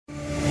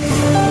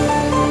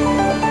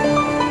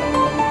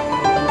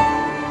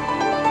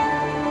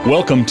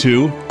Welcome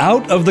to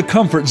Out of the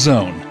Comfort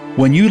Zone.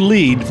 When you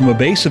lead from a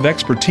base of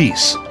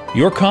expertise,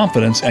 your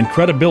confidence and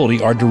credibility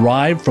are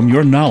derived from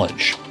your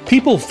knowledge.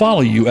 People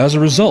follow you as a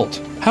result.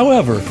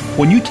 However,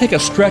 when you take a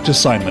stretch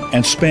assignment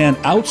and span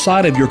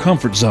outside of your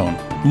comfort zone,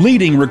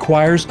 leading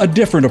requires a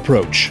different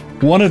approach,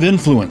 one of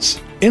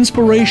influence,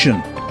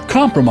 inspiration,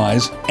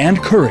 compromise, and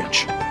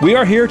courage. We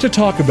are here to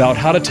talk about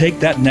how to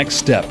take that next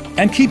step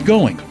and keep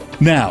going.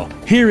 Now,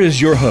 here is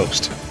your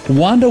host,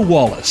 Wanda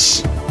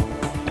Wallace.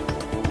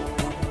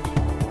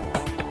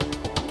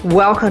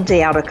 Welcome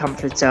to Out of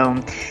Comfort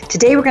Zone.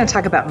 Today we're going to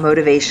talk about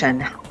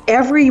motivation.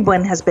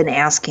 Everyone has been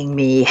asking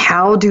me,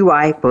 how do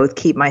I both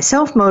keep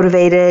myself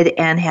motivated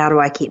and how do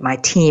I keep my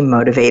team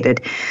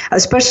motivated,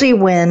 especially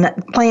when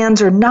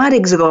plans are not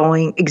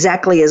going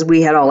exactly as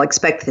we had all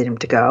expected them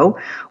to go.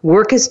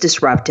 Work is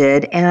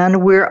disrupted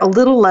and we're a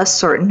little less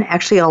certain,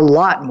 actually a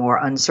lot more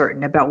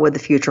uncertain about what the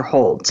future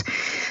holds.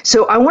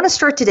 So I want to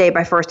start today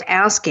by first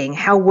asking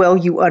how well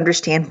you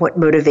understand what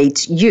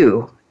motivates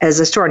you as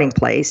a starting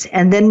place.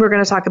 And then we're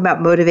going to talk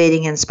about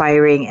motivating,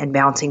 inspiring, and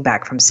bouncing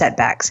back from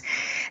setbacks.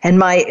 And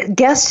my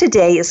guest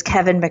today is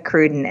Kevin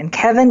McCrudden. And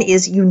Kevin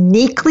is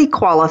uniquely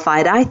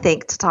qualified, I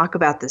think, to talk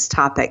about this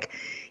topic.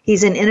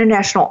 He's an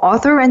international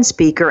author and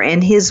speaker,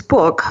 and his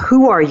book,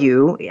 Who Are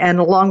You?, and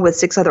along with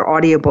 6 other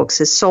audiobooks,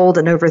 is sold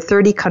in over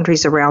 30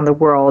 countries around the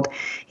world.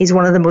 He's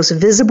one of the most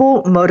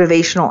visible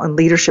motivational and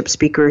leadership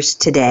speakers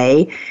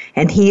today,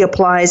 and he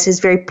applies his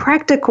very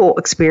practical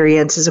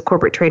experience as a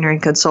corporate trainer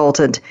and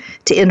consultant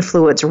to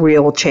influence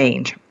real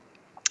change.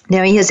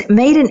 Now, he has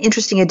made an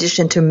interesting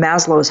addition to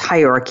Maslow's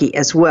hierarchy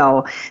as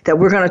well that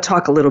we're going to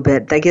talk a little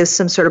bit that gives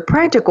some sort of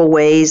practical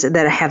ways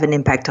that have an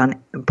impact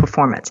on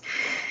performance.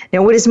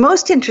 Now, what is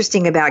most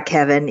interesting about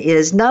Kevin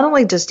is not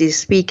only does he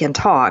speak and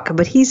talk,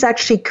 but he's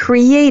actually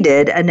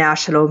created a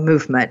national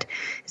movement.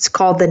 It's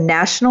called the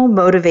National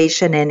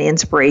Motivation and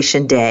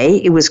Inspiration Day.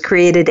 It was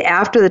created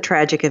after the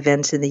tragic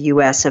events in the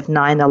U.S. of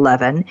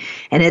 9/11,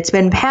 and it's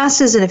been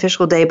passed as an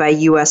official day by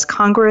U.S.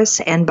 Congress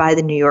and by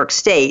the New York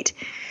State.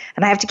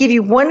 And I have to give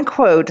you one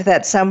quote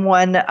that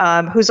someone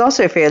who's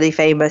also fairly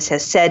famous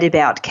has said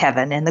about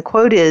Kevin. And the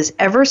quote is,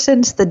 "Ever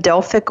since the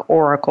Delphic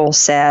Oracle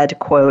said,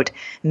 quote,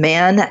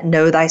 'Man,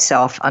 know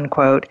thyself,'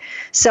 unquote,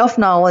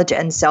 self-knowledge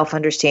and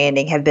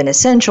self-understanding have been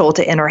essential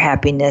to inner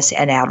happiness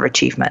and outer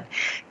achievement.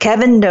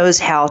 Kevin knows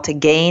how to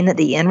gain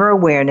the inner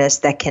awareness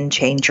that can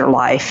change your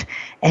life."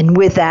 And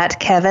with that,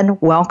 Kevin,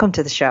 welcome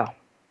to the show.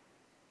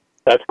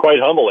 That's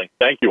quite humbling.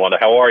 Thank you, Wanda.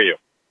 How are you?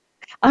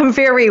 I'm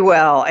very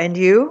well. And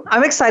you?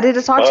 I'm excited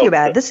to talk to you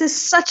about it. This is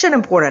such an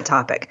important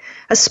topic,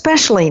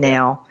 especially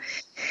now.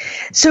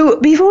 So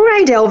before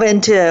I delve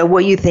into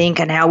what you think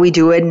and how we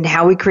do it and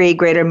how we create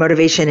greater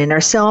motivation in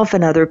ourselves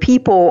and other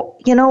people,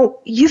 you know,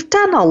 you've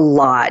done a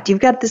lot. You've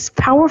got this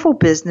powerful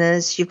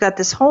business. You've got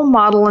this whole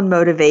model and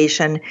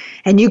motivation,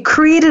 and you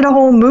created a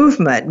whole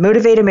movement,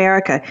 Motivate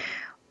America.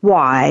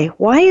 Why?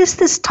 Why is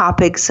this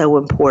topic so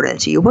important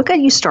to you? What got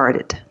you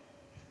started?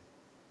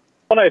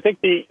 Well, I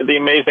think the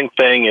amazing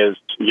thing is,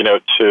 you know,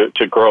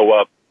 to grow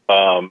up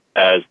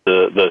as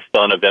the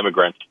son of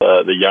immigrants,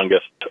 the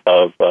youngest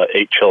of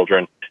 8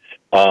 children.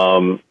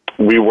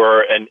 We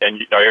were, and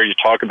I hear you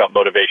talk about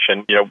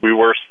motivation. You know, we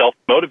were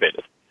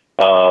self-motivated.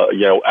 You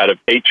know, out of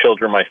 8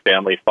 children, my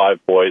family, 5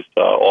 boys,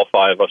 all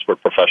 5 of us were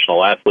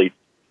professional athletes.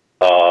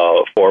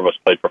 4 of us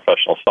played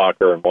professional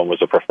soccer, and 1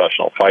 was a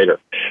professional fighter.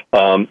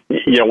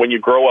 You know, when you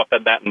grow up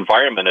in that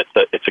environment,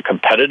 it's a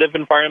competitive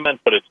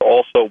environment, but it's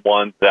also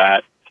one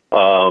that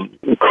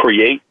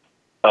creates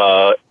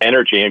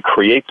energy and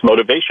creates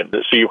motivation.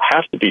 So you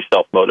have to be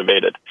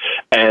self-motivated.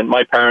 And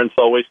my parents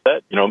always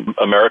said, you know,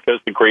 America is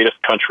the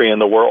greatest country in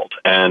the world.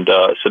 And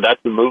so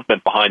that's the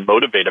movement behind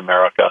Motivate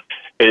America,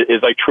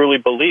 is I truly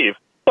believe,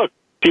 look,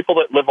 people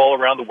that live all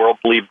around the world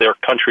believe their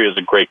country is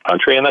a great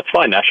country, and that's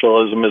fine.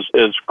 Nationalism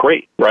is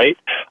great, right?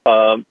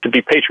 To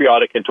be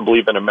patriotic and to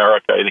believe in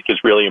America, I think,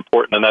 is really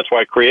important, and that's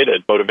why I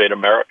created Motivate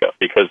America,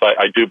 because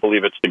I do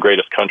believe it's the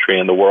greatest country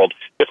in the world,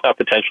 if not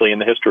potentially in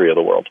the history of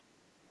the world.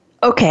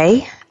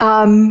 Okay,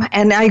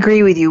 and I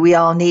agree with you. We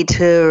all need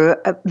to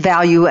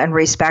value and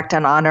respect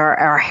and honor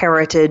our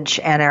heritage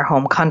and our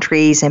home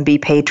countries and be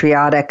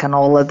patriotic and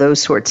all of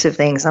those sorts of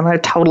things. And they're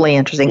totally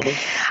interesting.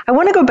 Mm-hmm. I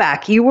want to go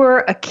back. You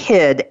were a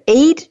kid,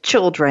 8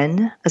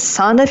 children, a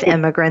son of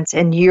immigrants,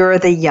 and you're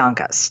the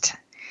youngest.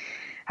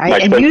 My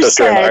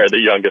sister and I are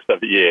the youngest of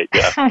the 8,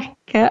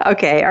 yeah.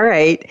 Okay, all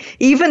right.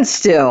 Even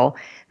still,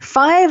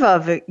 5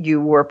 of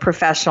you were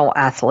professional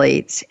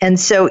athletes, and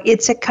so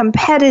it's a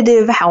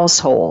competitive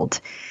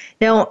household.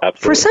 Now,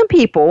 Absolutely. For some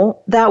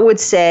people, that would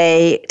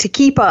say, to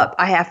keep up,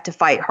 I have to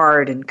fight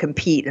hard and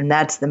compete, and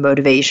that's the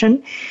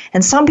motivation.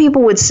 And some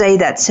people would say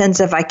that sense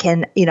of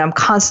I'm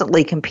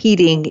constantly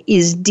competing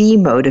is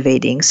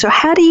demotivating. So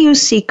how do you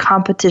see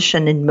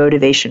competition and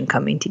motivation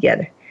coming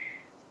together?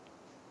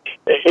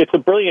 It's a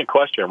brilliant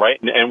question, right?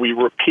 And we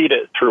repeat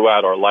it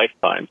throughout our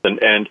lifetimes. And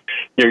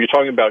you know, you're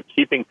talking about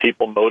keeping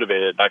people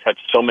motivated. I've had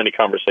so many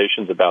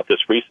conversations about this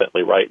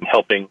recently, right? And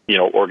helping, you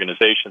know,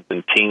 organizations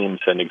and teams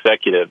and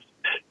executives.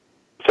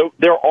 So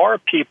there are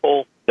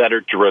people that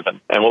are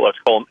driven, and let's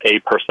call them A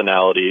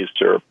personalities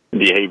or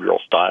behavioral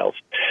styles.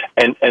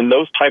 And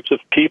those types of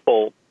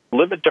people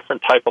live a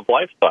different type of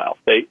lifestyle.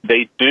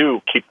 They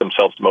do keep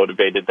themselves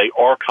motivated. They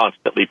are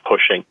constantly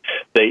pushing.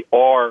 They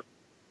are,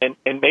 and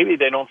maybe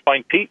they don't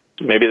find peace.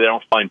 Maybe they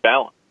don't find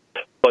balance.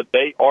 But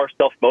they are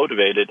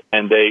self-motivated,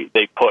 and they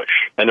push.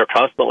 And they're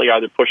constantly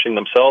either pushing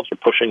themselves or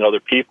pushing other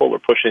people or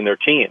pushing their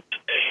teams.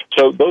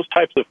 So those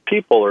types of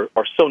people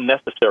are so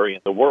necessary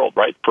in the world,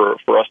 right, for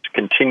us to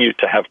continue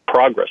to have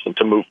progress and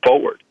to move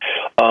forward.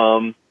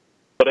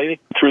 But I think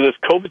through this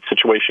COVID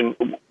situation,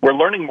 we're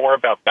learning more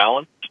about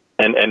balance.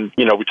 And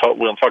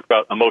we'll talk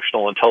about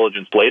emotional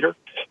intelligence later.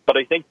 But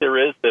I think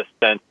there is this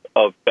sense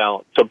of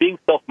balance. So being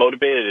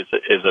self-motivated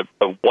is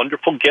a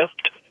wonderful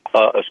gift.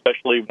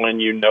 Especially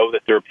when you know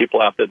that there are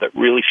people out there that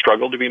really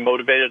struggle to be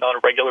motivated on a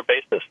regular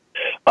basis.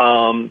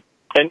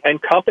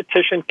 And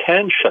competition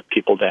can shut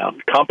people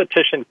down.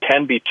 Competition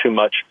can be too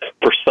much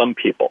for some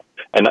people,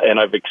 and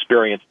I've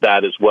experienced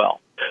that as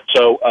well.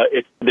 So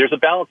there's a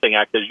balancing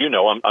act, as you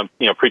know. I'm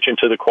preaching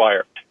to the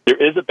choir. There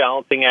is a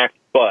balancing act,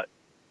 but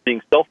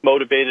being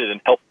self-motivated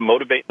and help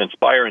motivate and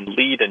inspire and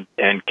lead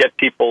and get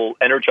people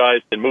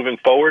energized and moving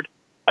forward,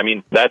 I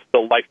mean, that's the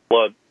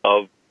lifeblood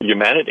of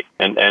humanity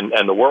and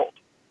the world.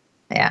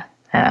 Yeah.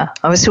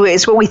 So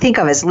it's what we think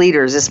of as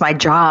leaders. It's my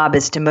job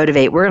is to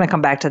motivate. We're going to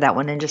come back to that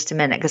one in just a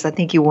minute because I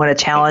think you want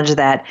to challenge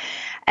that,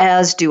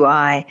 as do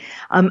I.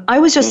 I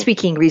was just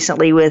speaking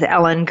recently with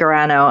Ellen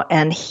Garano,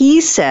 and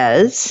he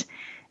says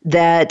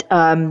that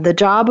the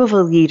job of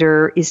a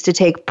leader is to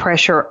take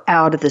pressure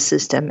out of the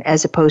system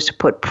as opposed to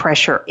put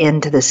pressure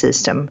into the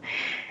system.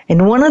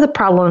 And one of the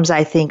problems,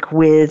 I think,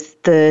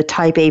 with the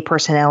type A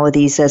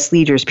personalities as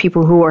leaders,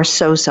 people who are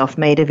so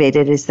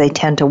self-motivated, is they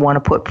tend to want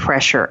to put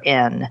pressure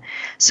in.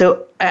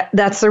 So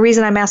that's the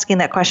reason I'm asking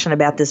that question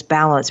about this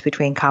balance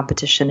between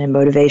competition and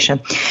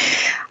motivation.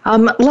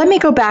 Let me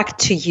go back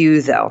to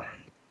you, though,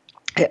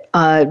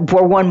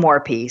 for one more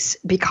piece,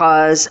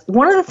 because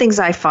one of the things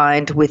I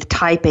find with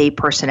type A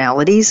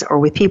personalities or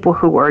with people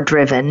who are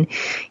driven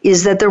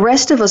is that the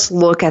rest of us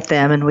look at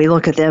them and we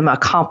look at them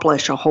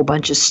accomplish a whole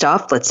bunch of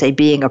stuff, let's say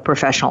being a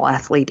professional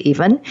athlete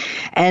even,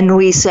 and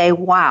we say,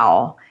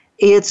 wow,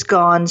 it's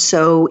gone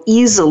so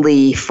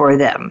easily for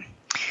them.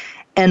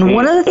 And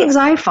one of the things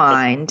I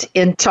find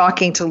in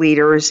talking to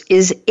leaders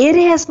is it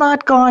has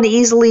not gone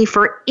easily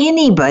for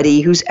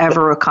anybody who's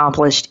ever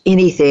accomplished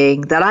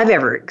anything that I've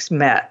ever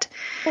met.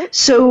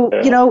 So,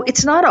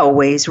 it's not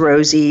always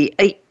rosy.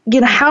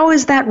 How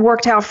has that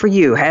worked out for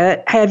you?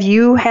 Have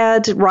you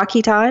had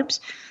rocky times?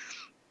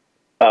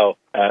 Oh,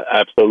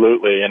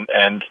 absolutely.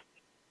 And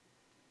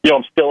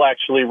I'm still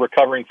actually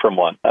recovering from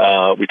one.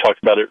 We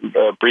talked about it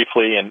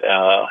briefly, and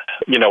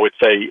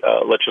it's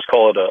let's just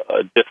call it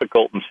a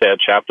difficult and sad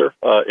chapter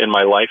in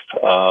my life.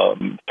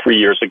 3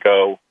 years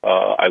ago,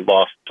 I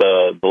lost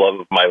the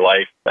love of my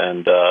life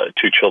and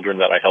 2 children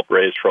that I helped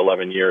raise for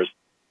 11 years.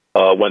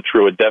 Went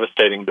through a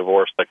devastating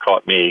divorce that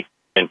caught me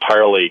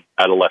entirely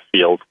out of left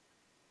field.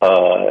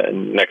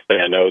 And next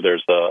thing I know,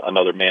 there's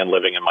another man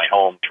living in my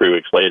home 3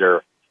 weeks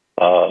later.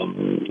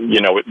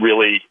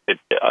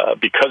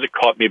 Because it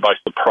caught me by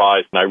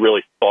surprise, and I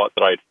really thought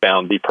that I had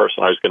found the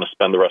person I was going to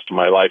spend the rest of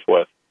my life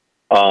with.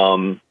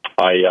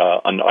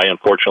 I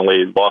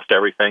unfortunately lost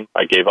everything.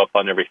 I gave up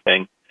on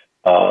everything.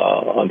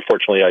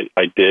 Unfortunately,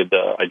 I did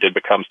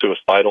become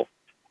suicidal.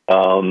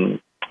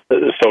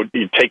 So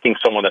taking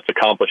someone that's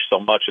accomplished so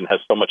much and has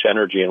so much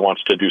energy and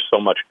wants to do so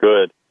much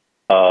good,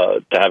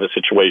 to have a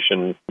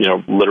situation,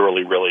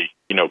 literally really,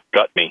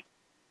 gut me,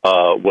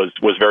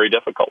 was very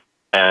difficult.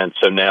 And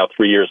so now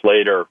 3 years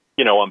later,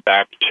 I'm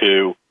back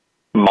to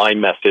my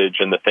message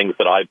and the things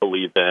that I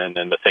believe in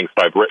and the things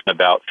that I've written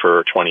about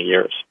for 20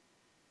 years.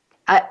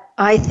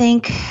 I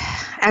think,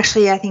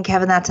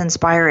 Kevin, that's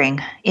inspiring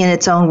in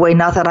its own way.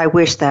 Not that I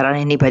wish that on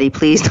anybody.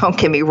 Please don't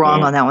get me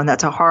wrong on that one.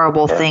 That's a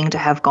horrible thing to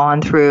have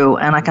gone through.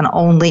 And I can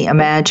only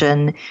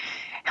imagine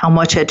how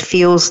much it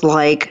feels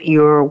like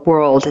your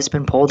world has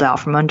been pulled out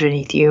from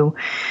underneath you.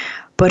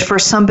 But for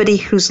somebody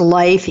whose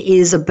life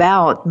is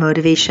about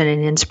motivation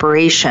and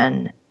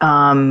inspiration,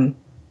 I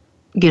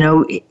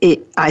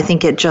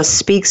think it just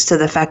speaks to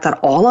the fact that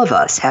all of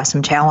us have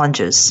some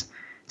challenges.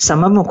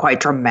 Some of them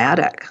quite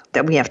dramatic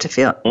that we have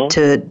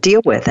to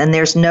deal with. And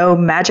there's no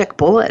magic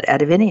bullet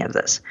out of any of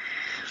this.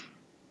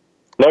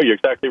 No, you're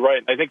exactly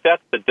right. I think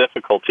that's the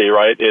difficulty,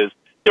 right, is,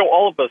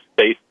 all of us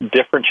face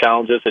different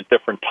challenges at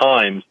different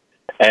times.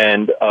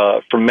 And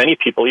for many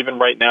people, even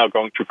right now,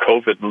 going through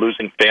COVID and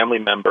losing family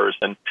members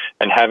and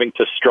having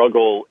to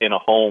struggle in a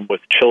home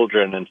with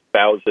children and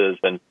spouses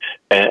and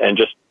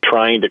just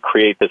trying to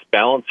create this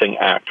balancing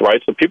act,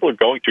 right? So people are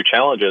going through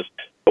challenges,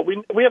 but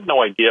we have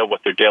no idea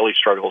what their daily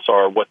struggles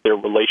are, what their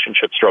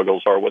relationship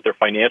struggles are, what their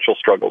financial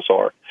struggles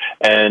are.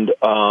 And,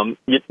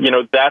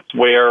 that's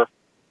where,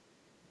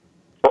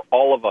 for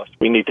all of us,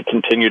 we need to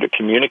continue to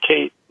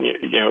communicate.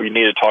 You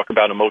need to talk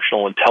about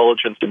emotional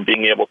intelligence and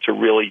being able to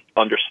really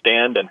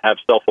understand and have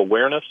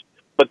self-awareness,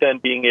 but then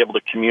being able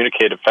to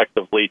communicate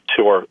effectively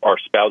to our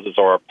spouses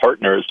or our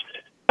partners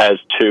as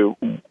to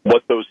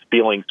what those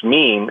feelings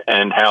mean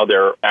and how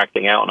they're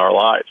acting out in our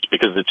lives,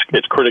 because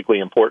it's critically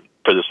important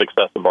for the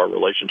success of our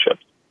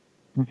relationships.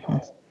 Mm-hmm.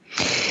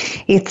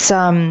 It's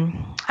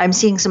I'm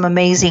seeing some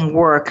amazing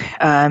work,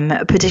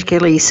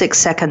 particularly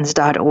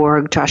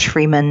 6seconds.org, Josh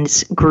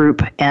Freeman's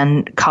group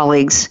and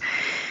colleagues,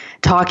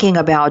 talking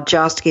about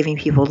just giving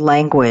people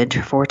language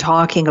for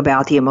talking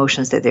about the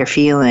emotions that they're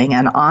feeling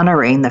and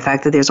honoring the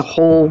fact that there's a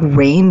whole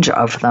range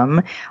of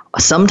them,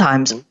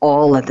 sometimes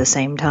all at the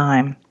same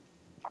time.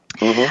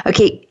 Mm-hmm.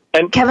 Okay,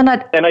 and Kevin, I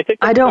think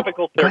the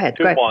difficult there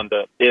too,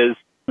 Wanda, is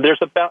there's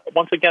a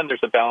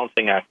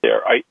balancing act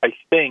there. I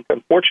think,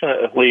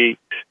 unfortunately,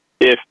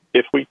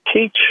 if we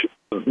teach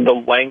the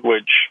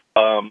language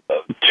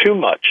too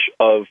much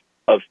of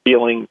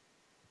feelings,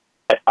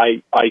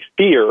 I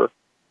fear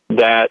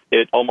that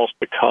it almost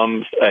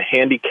becomes a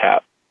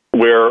handicap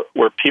where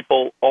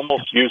people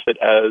almost use it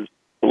as,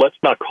 let's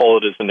not call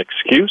it as an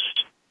excuse,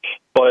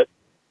 but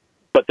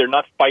they're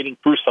not fighting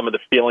through some of the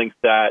feelings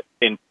that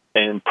in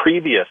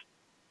previous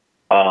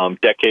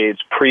decades,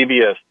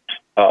 previous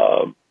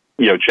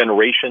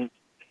generations,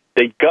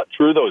 they gut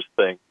through those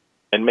things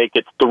and make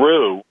it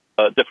through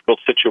difficult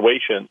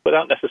situations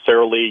without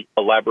necessarily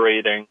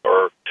elaborating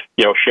or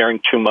sharing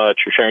too much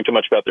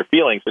about their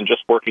feelings, and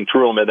just working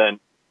through them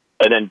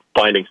and then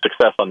finding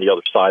success on the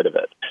other side of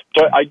it.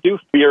 So I do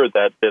fear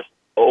that this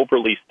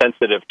overly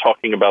sensitive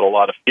talking about a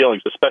lot of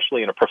feelings,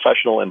 especially in a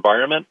professional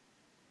environment,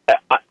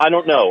 I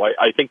don't know.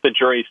 I think the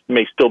jury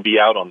may still be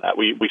out on that.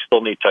 We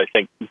still need to, I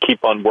think,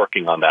 keep on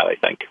working on that, I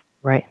think.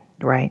 Right.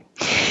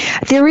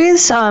 There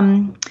is,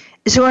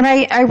 so and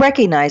I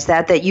recognize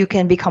that you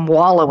can become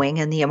wallowing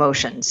in the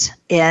emotions,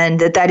 and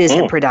that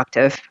isn't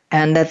productive,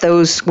 and that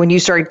those, when you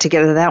start to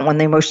get into that one,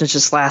 the emotions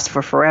just last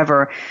for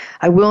forever.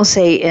 I will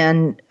say,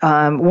 and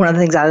one of the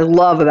things I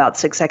love about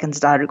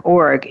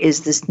 6seconds.org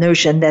is this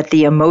notion that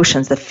the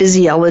emotions, the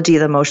physiology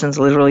of the emotions,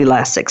 literally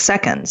last 6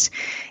 seconds.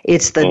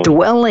 It's the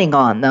dwelling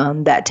on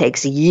them that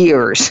takes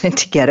years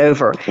to get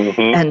over.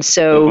 And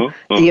so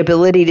the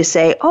ability to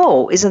say,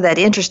 oh, isn't that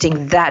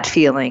interesting? That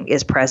feeling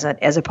is present,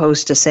 as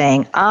opposed to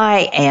saying,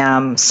 I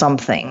am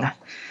something.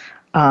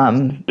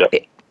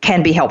 It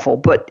can be helpful,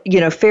 but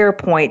fair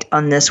point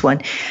on this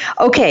one.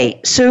 Okay,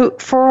 so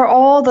for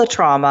all the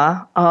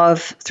trauma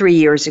of 3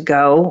 years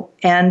ago,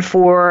 and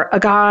for a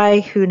guy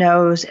who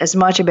knows as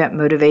much about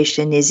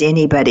motivation as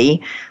anybody,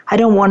 I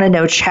don't want to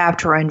know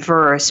chapter and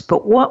verse,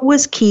 but what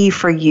was key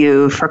for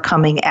you for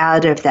coming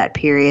out of that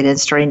period and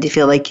starting to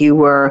feel like you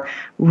were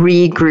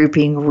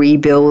regrouping,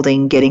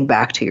 rebuilding, getting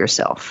back to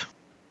yourself?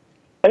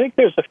 I think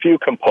there's a few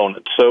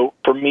components. So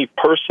for me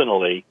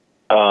personally,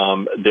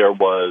 there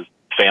was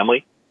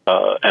family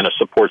and a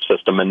support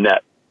system, a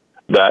net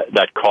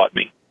that caught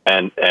me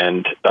and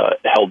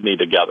held me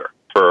together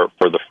for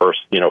the first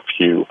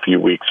few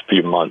weeks,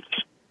 few months.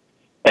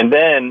 And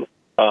then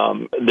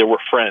there were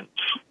friends,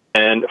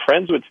 and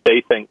friends would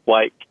say things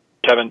like,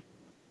 Kevin,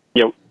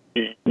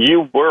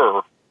 you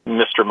were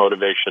Mr.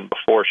 Motivation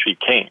before she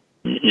came.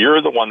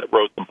 You're the one that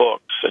wrote the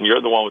books, and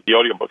you're the one with the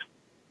audiobooks.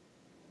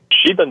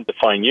 She doesn't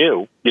define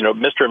you.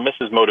 Mr. and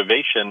Mrs.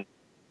 Motivation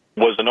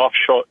was an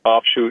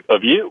offshoot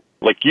of you.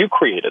 Like, you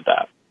created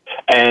that.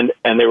 And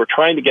they were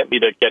trying to get me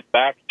to get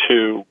back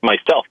to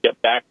myself,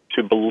 get back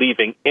to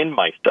believing in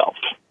myself.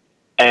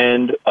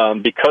 And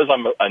because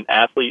I'm an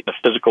athlete and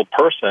a physical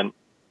person,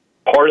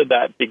 part of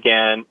that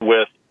began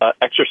with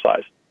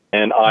exercise.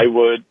 And I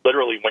would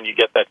literally, when you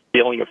get that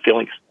feeling of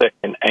feeling sick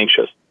and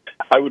anxious,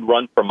 I would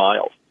run for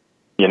miles.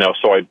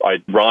 So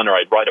I'd run or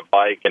I'd ride a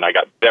bike, and I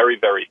got very,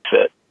 very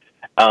fit.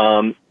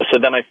 So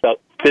then I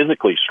felt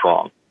physically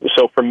strong.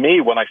 So for me,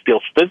 when I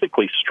feel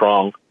physically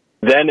strong,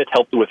 then it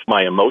helped with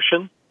my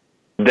emotions.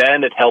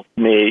 Then it helped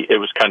me. It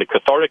was kind of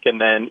cathartic,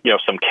 and then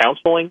some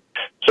counseling.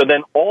 So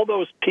then all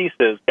those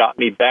pieces got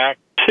me back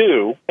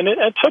to, and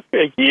it took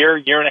a year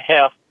and a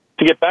half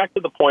to get back to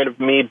the point of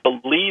me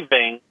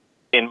believing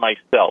in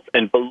myself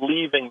and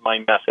believing my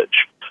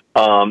message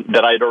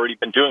that I'd already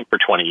been doing for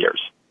 20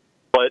 years.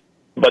 But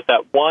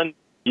that one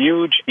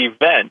huge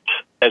event,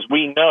 as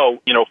we know,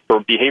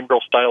 for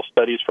behavioral style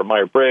studies, for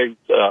Myers-Briggs,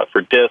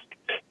 for DISC,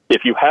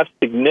 if you have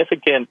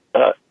significant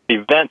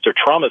events or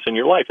traumas in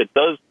your life, it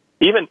does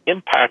even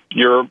impact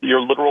your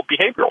literal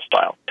behavioral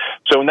style.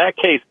 So in that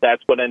case,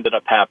 that's what ended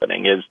up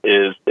happening. Is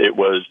it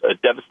was a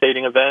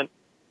devastating event.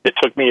 It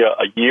took me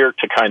a year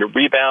to kind of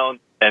rebound,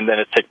 and then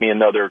it took me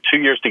another 2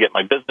 years to get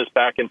my business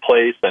back in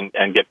place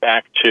and get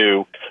back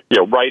to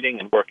writing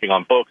and working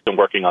on books and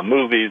working on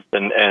movies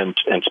and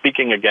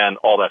speaking again,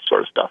 all that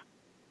sort of stuff.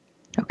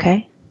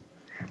 Okay,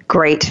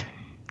 great.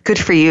 Good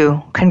for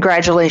you.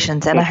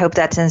 Congratulations. And I hope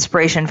that's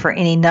inspiration for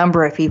any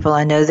number of people.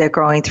 I know they're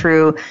going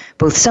through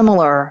both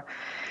similar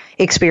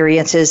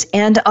experiences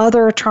and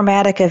other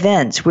traumatic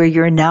events where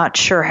you're not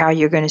sure how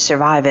you're going to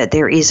survive it.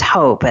 There is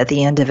hope at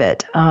the end of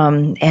it.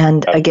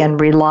 And again,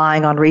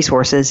 relying on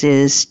resources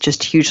is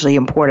just hugely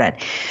important.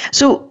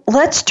 So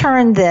let's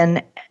turn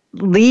then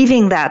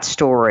leaving that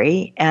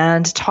story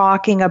and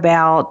talking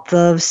about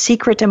the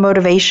secret to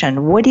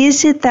motivation. What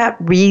is it that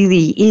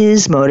really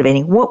is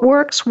motivating? What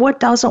works? What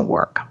doesn't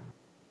work?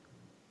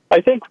 I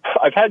think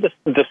I've had this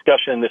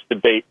discussion, this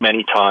debate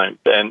many times,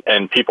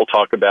 and people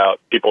talk about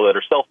people that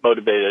are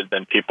self-motivated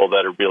and people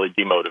that are really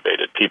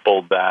demotivated,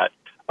 people that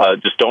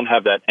just don't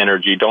have that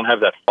energy, don't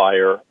have that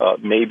fire,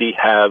 maybe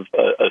have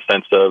a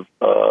sense of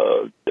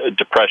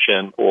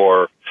depression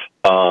or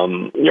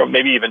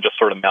maybe even just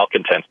sort of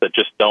malcontents that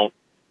just don't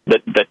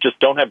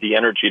have the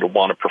energy to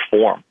want to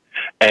perform.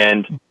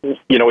 And,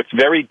 it's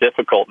very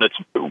difficult. And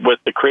it's with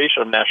the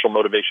creation of National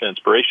Motivation and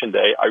Inspiration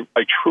Day,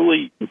 I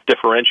truly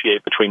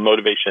differentiate between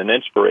motivation and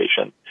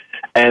inspiration.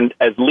 And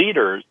as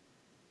leaders,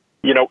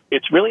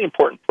 it's really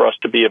important for us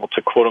to be able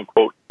to, quote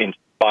unquote,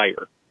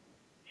 inspire.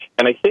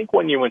 And I think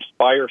when you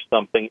inspire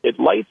something, it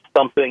lights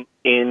something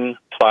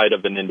inside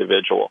of an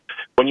individual.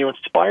 When you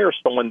inspire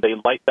someone, they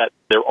light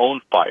their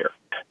own fire.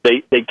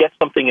 They get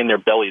something in their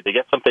belly. They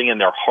get something in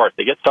their heart.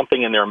 They get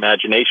something in their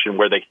imagination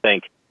where they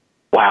think,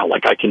 wow,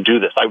 like I can do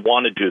this. I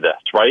want to do this,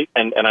 right?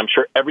 And I'm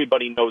sure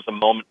everybody knows a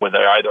moment where they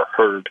either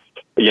heard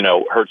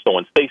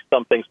someone say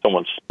something,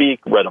 someone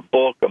speak, read a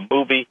book, a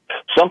movie,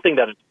 something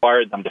that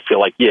inspired them to feel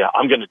like, yeah,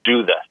 I'm going to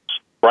do this,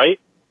 right?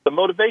 The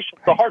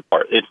motivation's the hard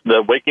part. It's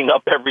the waking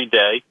up every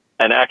day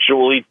and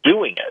actually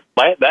doing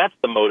it. That's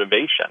the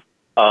motivation.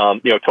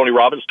 Tony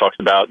Robbins talks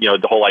about,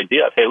 the whole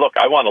idea of, hey, look,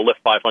 I want to lift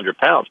 500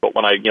 pounds, but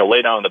when I,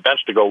 lay down on the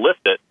bench to go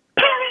lift it,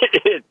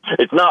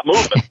 it's not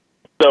moving.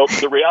 So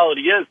the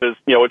reality is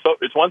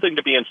it's one thing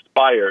to be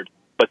inspired,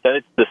 but then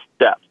it's the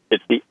steps.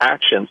 It's the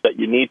actions that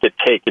you need to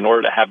take in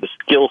order to have the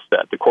skill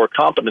set, the core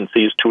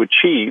competencies to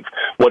achieve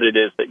what it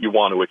is that you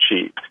want to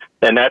achieve.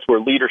 And that's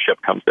where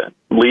leadership comes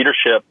in.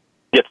 Leadership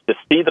gets to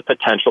see the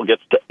potential,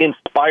 gets to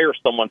inspire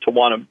someone to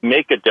want to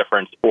make a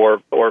difference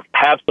or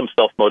have some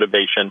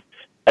self-motivation.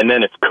 And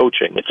then it's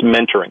coaching, it's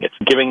mentoring, it's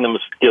giving them the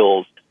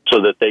skills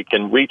so that they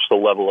can reach the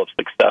level of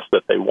success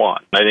that they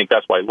want. And I think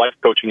that's why life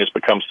coaching has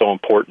become so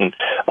important,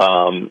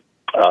 and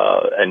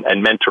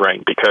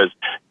mentoring, because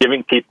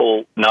giving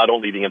people not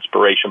only the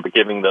inspiration, but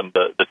giving them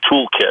the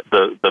toolkit,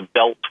 the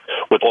belt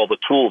with all the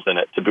tools in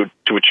it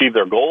to achieve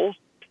their goals.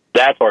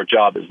 That's our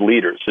job as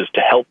leaders, is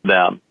to help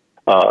them,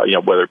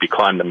 whether it be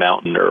climb the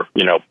mountain or,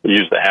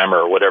 use the hammer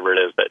or whatever it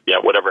is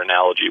whatever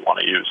analogy you want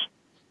to use.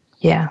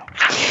 Yeah.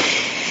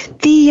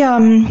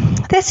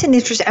 That's an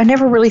interesting. I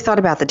never really thought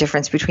about the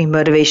difference between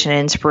motivation and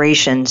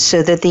inspiration.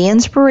 So that the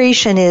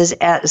inspiration is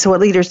what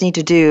leaders need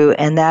to do,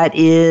 and that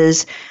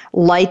is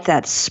light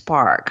that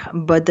spark.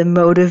 But the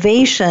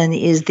motivation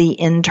is the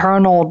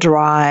internal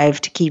drive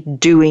to keep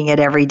doing it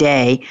every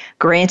day.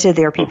 Granted,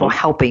 there are people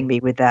helping me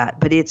with that,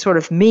 but it's sort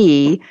of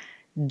me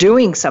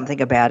doing something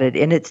about it.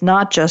 And it's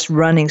not just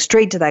running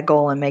straight to that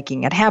goal and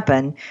making it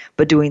happen,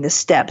 but doing the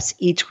steps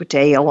each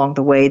day along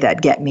the way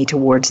that get me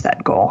towards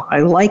that goal. I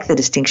like the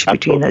distinction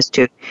between those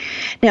two.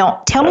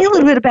 Now, tell me a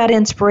little bit about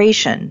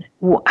inspiration.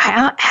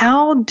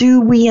 How do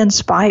we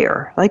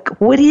inspire? Like,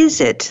 what is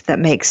it that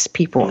makes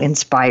people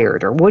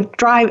inspired, or what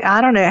drive?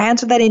 I don't know.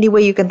 Answer that any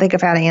way you can think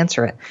of how to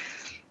answer it.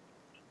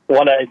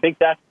 Well, I think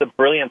that's the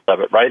brilliance of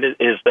it, right?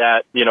 Is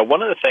that,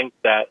 one of the things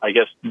that I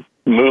guess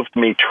moved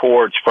me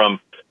towards from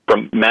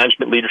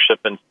management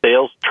leadership and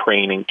sales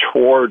training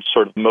towards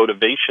sort of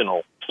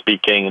motivational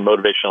speaking and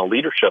motivational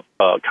leadership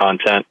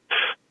content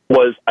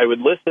was I would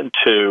listen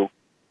to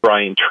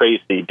Brian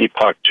Tracy,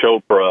 Deepak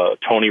Chopra,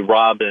 Tony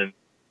Robbins,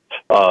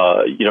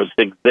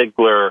 Zig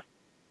Ziglar,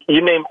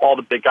 you name all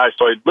the big guys.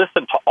 So I'd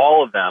listen to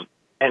all of them,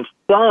 and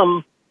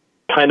some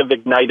kind of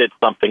ignited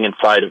something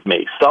inside of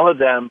me. Some of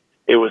them,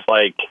 it was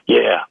like,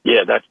 yeah,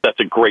 that's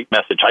a great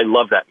message. I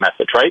love that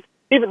message, right?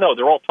 Even though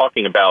they're all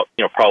talking about,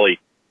 probably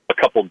a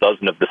couple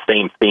dozen of the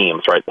same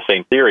themes, right? The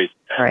same theories.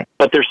 Right.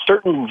 But there's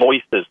certain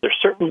voices, there's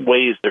certain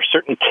ways, there's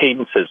certain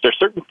cadences, there's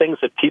certain things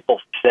that people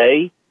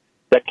say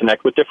that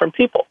connect with different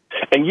people.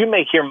 And you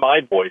may hear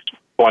my voice,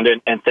 Wanda,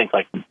 and think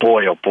like,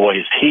 boy, oh boy,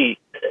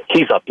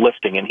 he's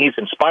uplifting and he's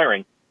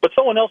inspiring. But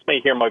someone else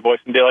may hear my voice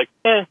and be like,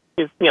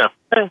 he's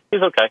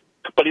okay.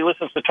 But he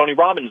listens to Tony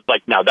Robbins,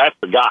 like, now that's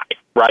the guy,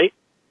 right?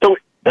 So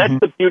that's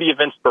the beauty of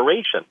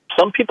inspiration.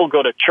 Some people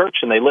go to church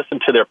and they listen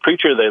to their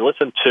preacher, they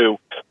listen to,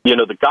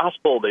 the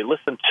gospel, they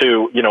listen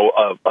to,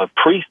 a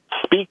priest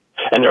speak,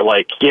 and they're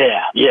like,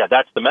 yeah,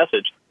 that's the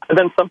message. And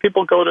then some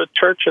people go to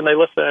church and they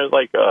listen and they're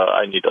like,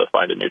 I need to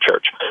find a new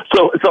church.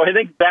 So I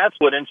think that's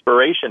what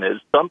inspiration is.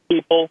 Some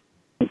people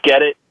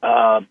get it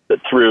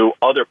through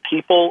other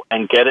people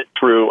and get it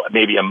through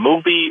maybe a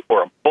movie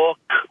or a book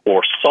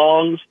or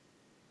songs.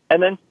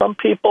 And then some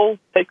people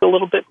take a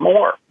little bit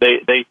more.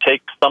 They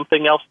take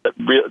something else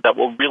that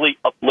will really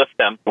uplift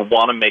them to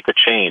want to make a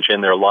change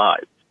in their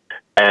lives.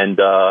 And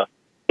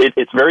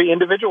it's very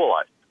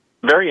individualized,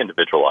 very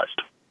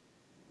individualized.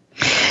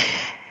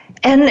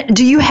 And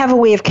do you have a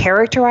way of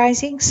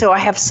characterizing? So I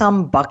have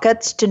some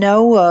buckets to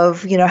know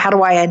of, how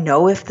do I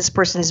know if this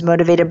person is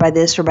motivated by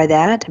this or by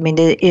that? I mean,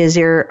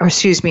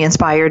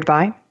 inspired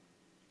by?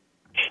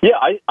 Yeah,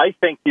 I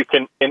think you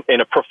can, in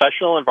a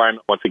professional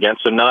environment, once again,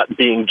 so not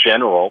being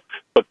general,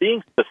 but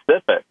being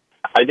specific,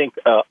 I think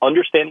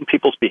understanding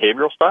people's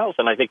behavioral styles,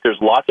 and I think there's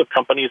lots of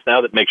companies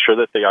now that make sure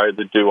that they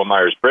either do a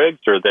Myers-Briggs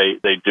or they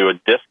do a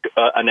DISC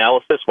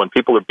analysis when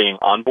people are being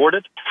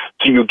onboarded,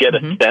 so you get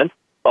a sense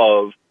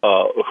of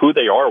who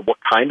they are, what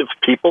kind of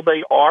people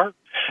they are,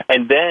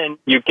 and then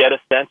you get a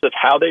sense of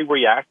how they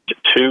react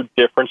to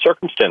different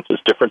circumstances,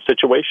 different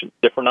situations,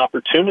 different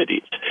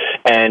opportunities.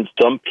 And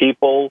some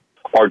people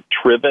are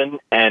driven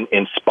and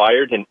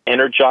inspired and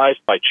energized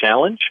by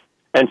challenge,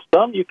 and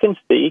some you can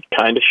see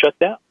kind of shut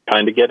down,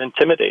 kind of get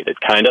intimidated,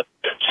 kind of.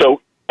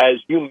 So as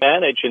you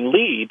manage and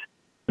lead,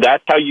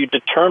 that's how you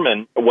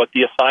determine what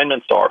the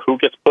assignments are, who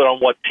gets put on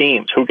what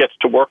teams, who gets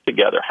to work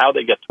together, how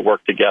they get to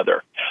work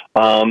together.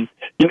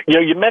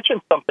 You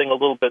mentioned something a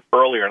little bit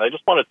earlier, and I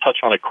just want to touch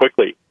on it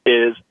quickly,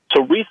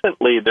 so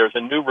recently there's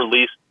a new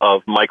release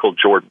of Michael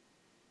Jordan.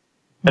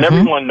 And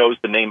everyone knows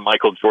the name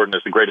Michael Jordan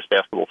is the greatest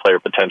basketball player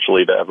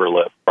potentially to ever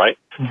live, right?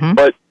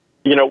 But,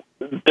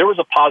 there was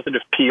a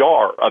positive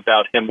PR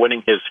about him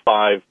winning his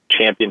 5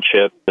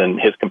 championships and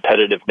his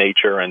competitive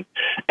nature,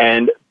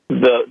 and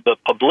the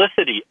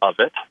publicity of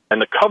it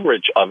and the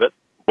coverage of it,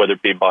 whether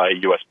it be by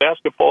U.S.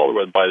 Basketball or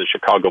whether by the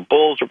Chicago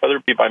Bulls or whether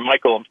it be by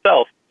Michael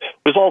himself,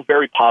 was all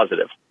very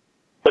positive.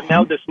 But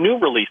now this new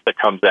release that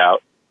comes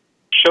out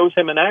shows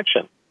him in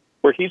action,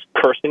 where he's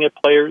cursing at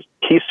players,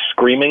 he's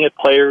screaming at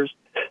players.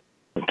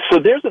 So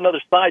there's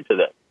another side to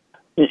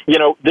this.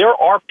 There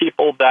are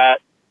people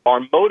that are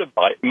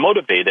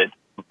motivated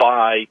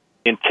by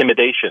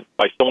intimidation,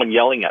 by someone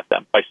yelling at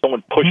them, by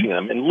someone pushing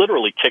them and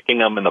literally kicking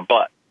them in the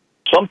butt.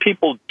 Some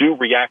people do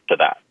react to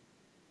that.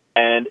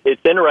 And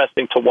it's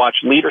interesting to watch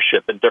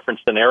leadership in different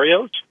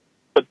scenarios.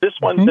 But this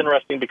one's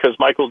interesting because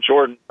Michael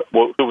Jordan,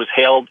 who was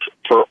hailed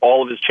for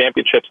all of his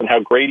championships and how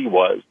great he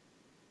was,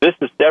 this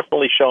is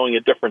definitely showing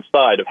a different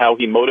side of how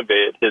he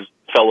motivated his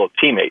fellow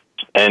teammates.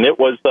 And it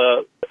was,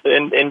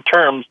 in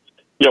terms,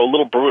 a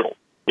little brutal.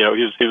 He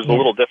was a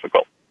little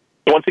difficult.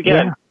 So once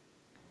again,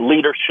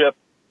 leadership,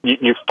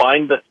 you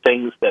find the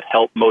things that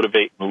help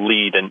motivate and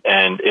lead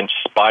and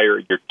inspire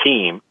your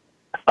team.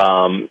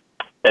 And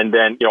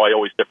then, I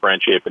always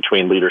differentiate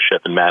between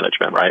leadership and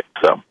management, right?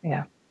 So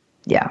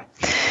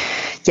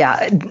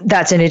Yeah,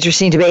 that's an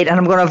interesting debate, and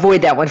I'm going to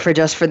avoid that one for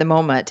the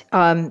moment.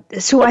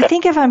 So I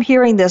think if I'm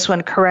hearing this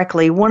one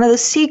correctly, one of the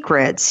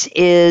secrets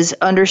is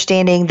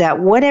understanding that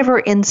whatever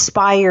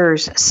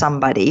inspires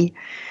somebody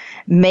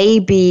may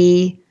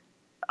be,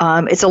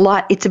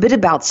 it's a bit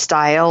about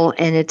style,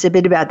 and it's a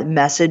bit about the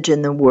message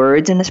and the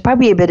words, and it's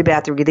probably a bit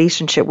about the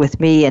relationship with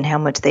me and how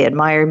much they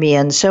admire me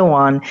and so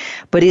on.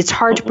 But it's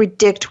hard to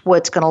predict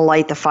what's going to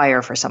light the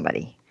fire for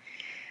somebody.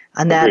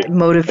 And that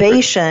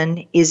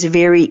motivation is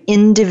very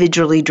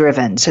individually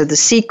driven. So the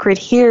secret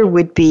here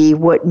would be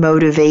what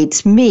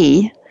motivates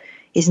me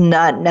is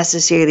not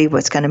necessarily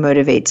what's going to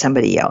motivate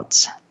somebody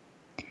else.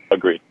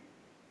 Agreed.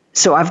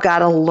 So I've got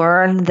to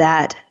learn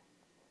that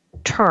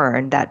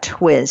turn, that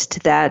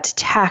twist, that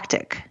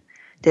tactic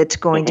that's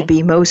going to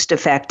be most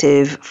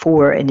effective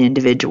for an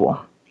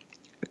individual.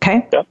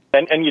 Okay? Yeah.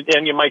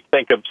 And you might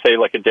think of, say,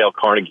 like a Dale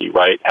Carnegie,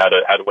 right? How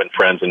to win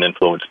friends and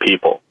influence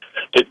people.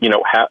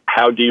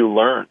 How do you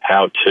learn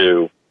how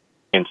to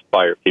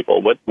inspire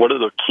people? What are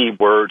the key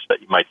words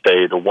that you might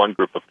say to one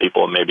group of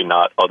people and maybe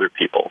not other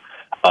people?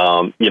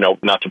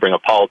 Not to bring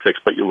up politics,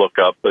 but you look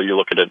at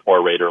an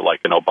orator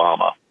like an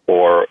Obama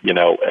or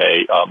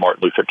a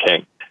Martin Luther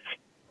King.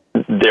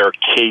 Their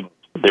cadence,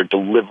 their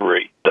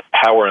delivery, the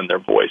power in their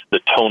voice, the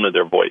tone of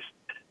their voice,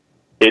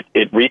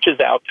 it reaches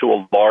out to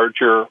a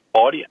larger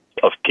audience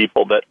of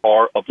people that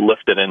are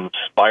uplifted and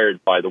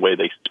inspired by the way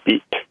they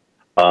speak.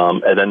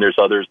 And then there's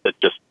others that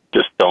just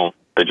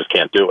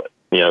can't do it.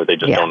 They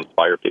just don't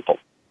inspire people.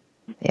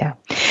 Yeah.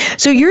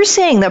 So you're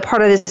saying that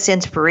part of this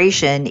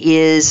inspiration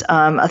is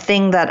a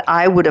thing that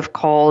I would have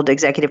called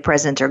executive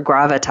presence or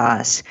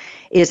gravitas.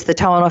 It's the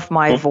tone of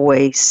my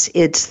voice.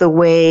 It's the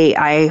way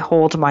I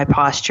hold my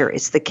posture.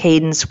 It's the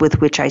cadence with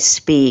which I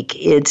speak.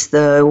 It's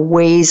the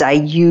ways I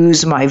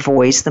use my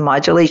voice, the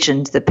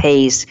modulations, the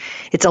pace.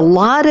 It's a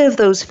lot of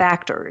those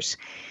factors.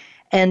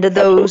 And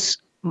those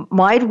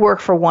might work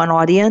for one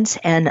audience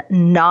and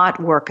not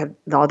work at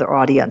the other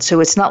audience. So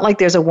it's not like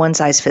there's a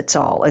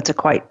one-size-fits-all. It's a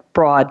quite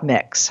broad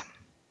mix.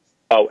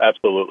 Oh,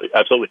 absolutely.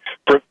 Absolutely.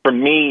 For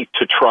me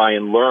to try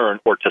and learn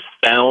or to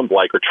sound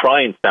like or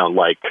try and sound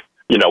like,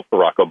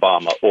 Barack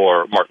Obama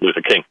or Martin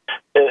Luther King,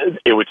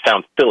 it would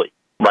sound silly,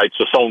 right?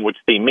 So someone would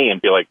see me and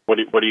be like, what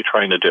are you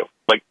trying to do?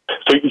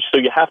 So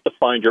you have to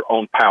find your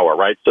own power,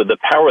 right? So the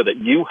power that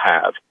you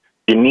have,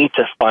 you need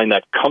to find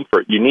that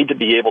comfort. You need to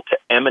be able to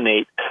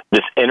emanate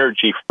this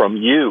energy from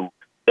you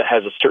that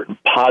has a certain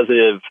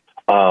positive,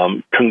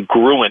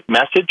 congruent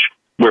message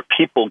where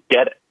people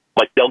get it.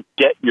 Like they'll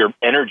get your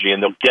energy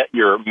and they'll get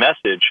your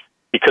message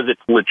because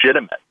it's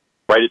legitimate,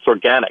 right? It's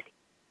organic.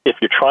 If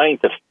you're trying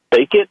to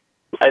fake it,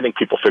 I think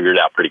people figure it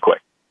out pretty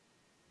quick.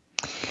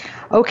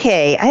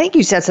 Okay, I think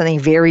you said something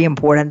very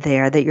important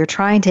there, that you're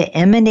trying to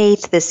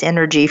emanate this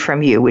energy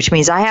from you, which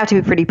means I have to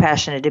be pretty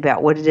passionate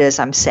about what it is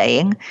I'm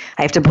saying.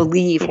 I have to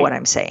believe what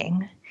I'm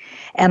saying.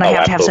 And I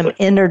have to have some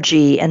absolutely.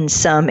 energy and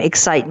some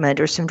excitement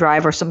or some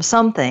drive or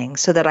something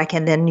so that I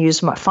can then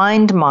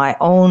find my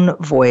own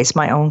voice,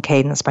 my own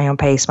cadence, my own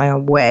pace, my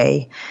own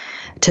way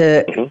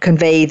to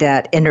convey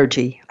that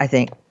energy, I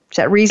think. Is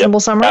that reasonable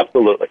summary?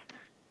 Absolutely.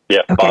 Yeah,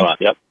 Okay. spot on.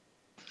 Yep.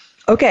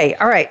 Okay,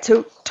 all right.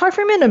 So talk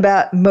for a minute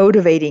about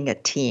motivating a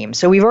team.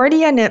 So we've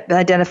already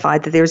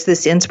identified that there's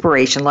this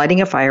inspiration,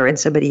 lighting a fire in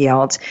somebody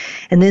else,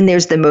 and then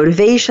there's the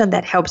motivation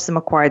that helps them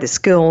acquire the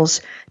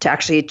skills to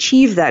actually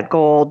achieve that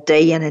goal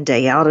day in and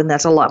day out, and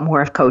that's a lot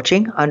more of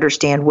coaching,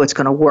 understand what's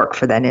going to work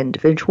for that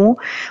individual.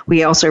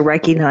 We also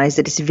recognize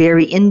that it's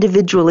very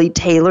individually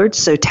tailored,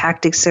 so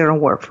tactics that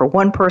don't work for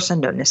one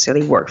person don't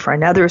necessarily work for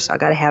another, so I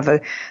got to have a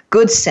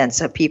good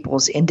sense of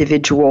people's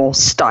individual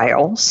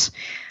styles.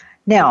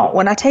 Now,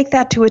 when I take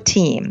that to a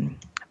team,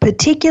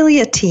 particularly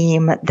a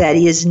team that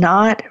is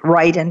not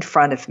right in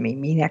front of me,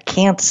 meaning I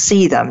can't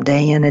see them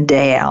day in and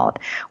day out,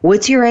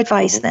 what's your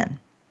advice then?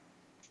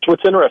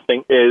 What's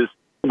interesting is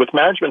with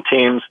management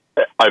teams,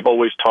 I've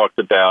always talked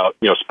about,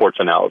 sports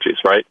analogies,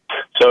 right?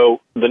 So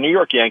the New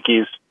York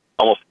Yankees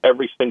almost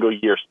every single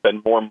year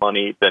spend more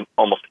money than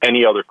almost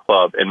any other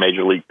club in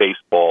Major League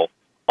Baseball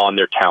on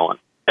their talent.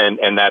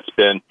 And that's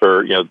been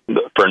for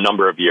a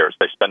number of years.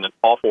 They spend an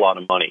awful lot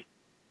of money.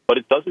 But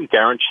it doesn't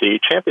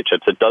guarantee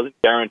championships. It doesn't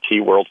guarantee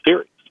World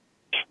Series.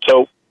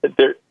 So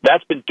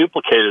that's been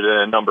duplicated in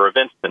a number of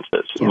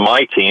instances. Yeah.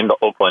 My team, the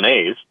Oakland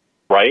A's,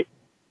 right,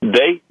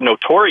 they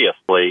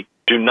notoriously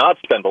do not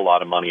spend a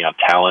lot of money on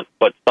talent,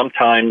 but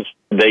sometimes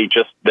they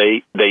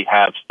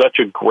have such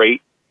a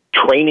great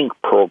training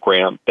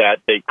program that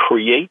they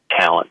create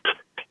talent,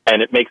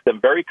 and it makes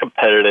them very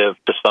competitive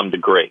to some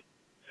degree.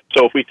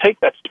 So if we take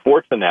that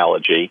sports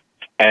analogy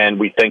and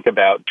we think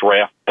about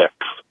draft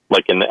picks,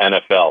 like in the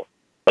NFL,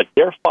 like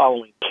they're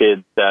following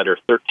kids that are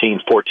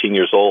 13, 14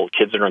 years old,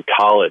 kids that are in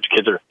college,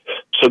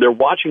 so they're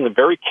watching them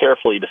very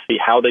carefully to see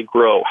how they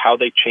grow, how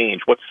they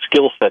change, what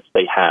skill sets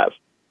they have.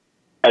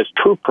 As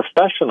true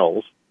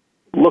professionals,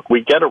 look,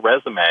 we get a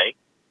resume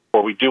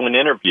or we do an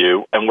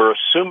interview, and we're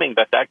assuming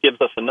that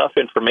gives us enough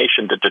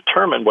information to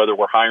determine whether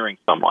we're hiring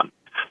someone.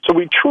 So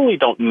we truly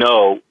don't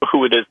know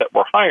who it is that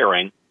we're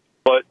hiring,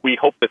 but we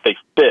hope that they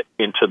fit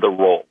into the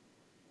role.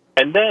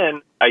 And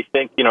then I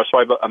think, so I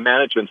have a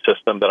management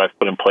system that I've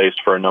put in place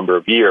for a number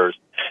of years.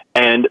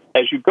 And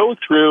as you go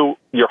through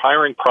your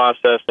hiring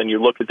process and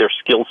you look at their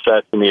skill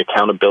sets and the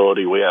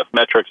accountability, we have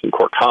metrics and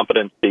core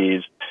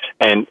competencies,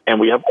 and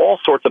we have all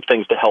sorts of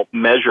things to help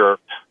measure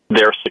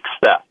their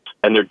success.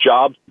 And their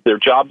job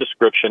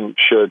description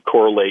should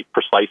correlate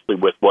precisely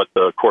with what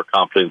the core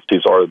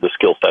competencies are, the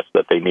skill sets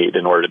that they need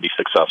in order to be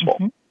successful.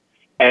 Mm-hmm.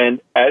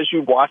 And as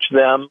you watch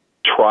them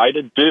try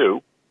to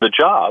do the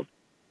job,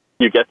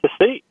 you get to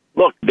see.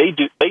 Look, they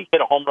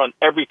hit a home run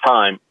every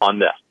time on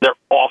this. They're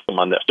awesome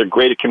on this. They're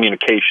great at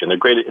communication. They're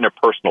great at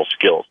interpersonal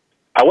skills.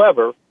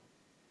 However,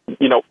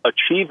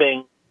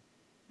 achieving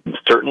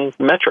certain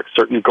metrics,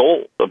 certain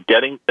goals of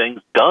getting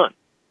things done,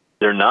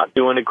 they're not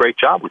doing a great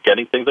job with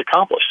getting things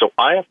accomplished. So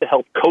I have to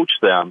help coach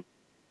them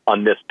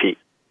on this piece.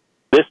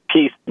 This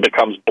piece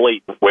becomes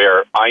blatant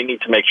where I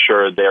need to make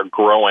sure they're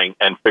growing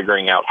and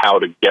figuring out how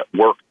to get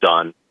work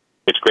done.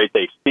 It's great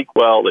they speak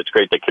well. It's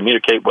great they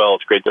communicate well.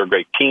 It's great they're a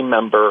great team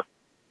member.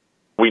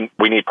 We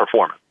need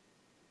performance.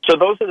 So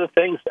those are the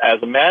things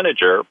as a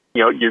manager,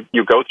 you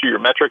go through your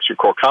metrics, your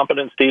core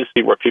competencies,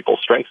 see where people's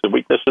strengths and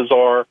weaknesses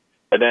are.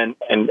 And then,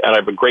 and I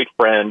have a great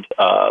friend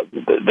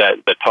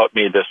that taught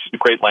me this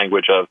great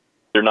language of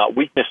they're not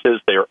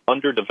weaknesses, they are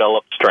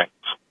underdeveloped strengths.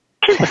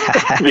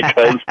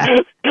 because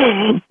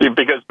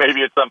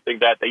maybe it's something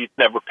that they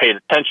never paid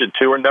attention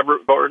to or never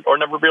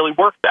really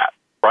worked at,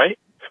 right?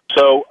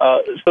 So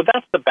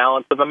that's the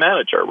balance of a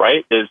manager,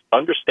 right? Is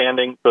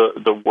understanding the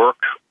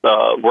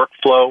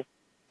workflow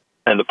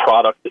and the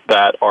product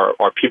that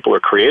our people are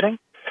creating,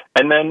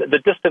 and then the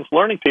distance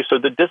learning piece, or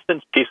the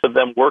distance piece of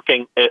them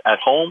working at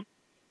home.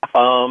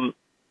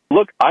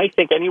 Look, I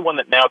think anyone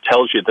that now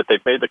tells you that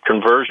they've made the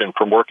conversion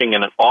from working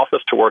in an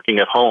office to working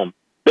at home,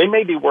 they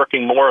may be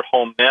working more at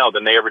home now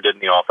than they ever did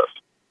in the office.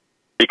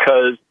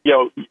 Because,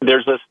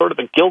 there's a sort of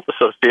a guilt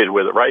associated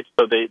with it, right?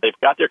 So they've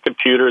got their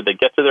computer, they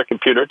get to their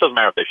computer, it doesn't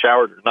matter if they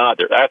showered or not,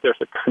 they're at their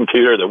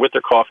computer, they're with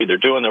their coffee, they're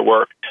doing their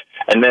work,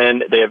 and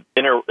then they have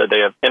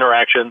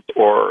interactions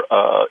or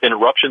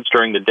interruptions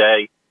during the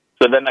day,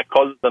 so then that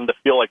causes them to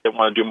feel like they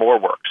want to do more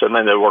work, so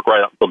then they work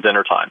right up until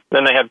dinner time.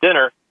 Then they have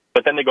dinner,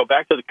 but then they go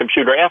back to the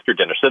computer after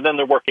dinner, so then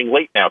they're working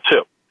late now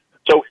too.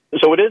 So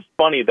it is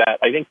funny that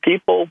I think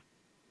people,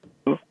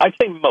 I'd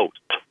say most,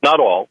 not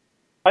all,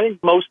 I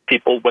think most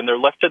people, when they're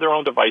left to their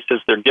own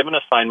devices, they're given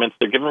assignments,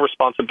 they're given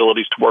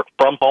responsibilities to work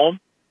from home.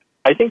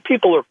 I think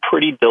people are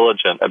pretty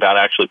diligent about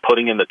actually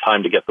putting in the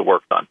time to get the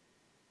work done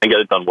and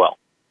get it done well.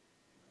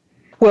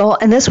 Well,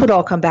 and this would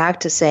all come back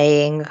to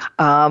saying,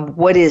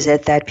 what is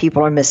it that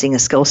people are missing a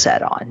skill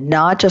set on?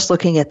 Not just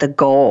looking at the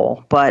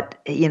goal, but,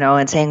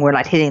 and saying we're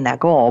not hitting that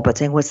goal, but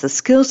saying what's the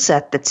skill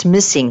set that's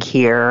missing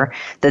here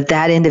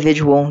that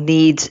individual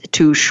needs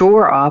to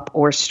shore up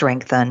or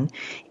strengthen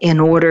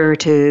in order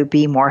to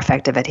be more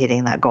effective at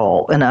hitting that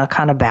goal in a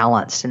kind of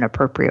balanced and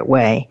appropriate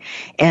way.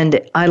 And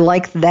I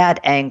like that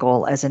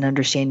angle as an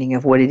understanding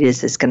of what it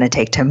is that's going to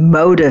take to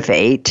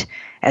motivate,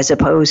 as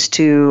opposed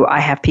to I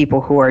have people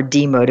who are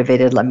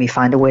demotivated. Let me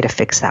find a way to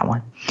fix that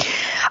one.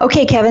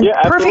 Okay, Kevin, yeah,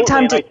 perfect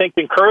time to... I think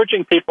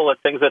encouraging people at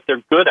things that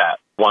they're good at.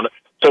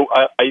 So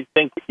I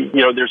think,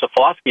 there's a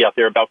philosophy out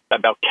there about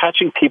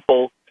catching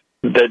people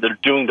that are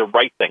doing the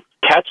right things.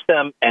 Catch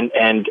them and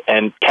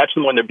catch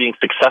them when they're being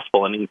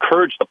successful and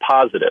encourage the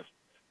positive.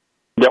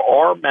 There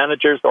are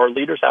managers or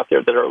leaders out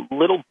there that are a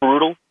little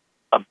brutal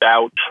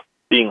about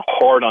being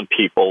hard on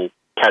people,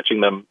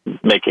 catching them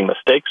making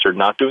mistakes or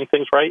not doing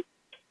things right.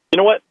 You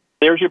know what?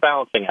 There's your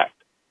balancing act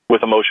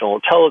with emotional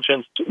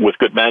intelligence, with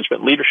good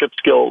management leadership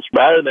skills.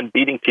 Rather than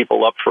beating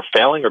people up for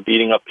failing or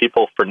beating up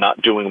people for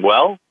not doing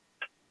well,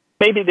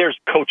 maybe there's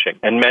coaching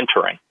and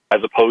mentoring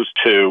as opposed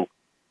to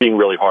being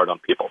really hard on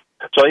people.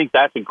 So I think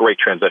that's a great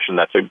transition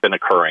that's been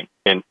occurring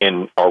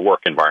in our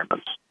work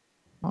environments.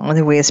 I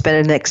think we can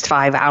spend the next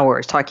 5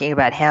 hours talking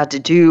about how to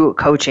do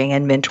coaching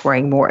and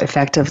mentoring more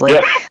effectively,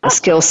 a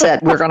skill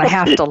set we're going to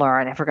have to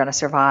learn if we're going to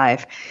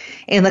survive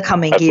in the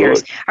coming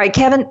years. All right,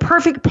 Kevin,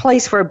 perfect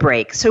place for a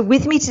break. So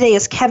with me today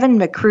is Kevin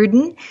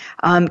McCrudden.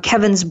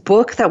 Kevin's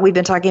book that we've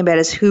been talking about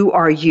is Who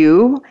Are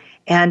You?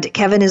 And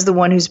Kevin is the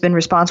one who's been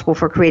responsible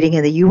for creating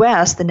in the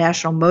U.S. the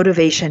National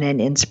Motivation and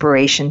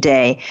Inspiration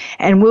Day.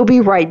 And we'll be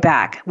right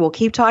back. We'll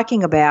keep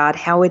talking about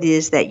how it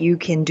is that you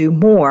can do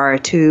more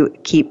to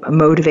keep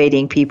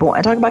motivating people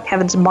and talk about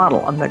Kevin's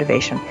model of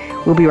motivation.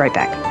 We'll be right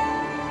back.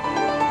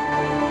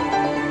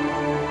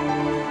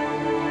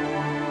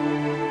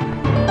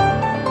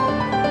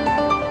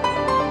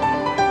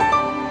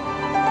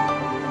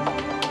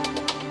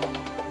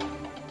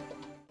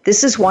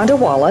 This is Wanda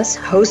Wallace,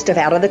 host of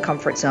Out of the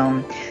Comfort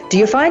Zone. Do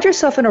you find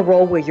yourself in a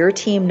role where your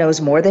team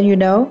knows more than you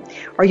know?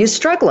 Are you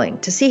struggling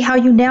to see how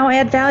you now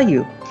add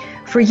value?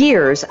 For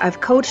years, I've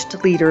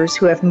coached leaders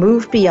who have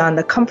moved beyond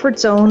the comfort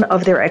zone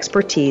of their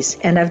expertise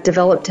and have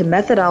developed a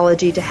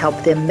methodology to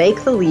help them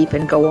make the leap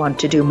and go on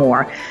to do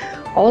more.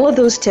 All of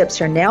those tips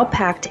are now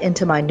packed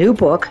into my new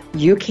book,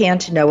 You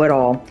Can't Know It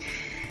All.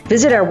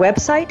 Visit our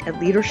website at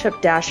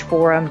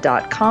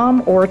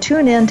leadership-forum.com or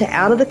tune in to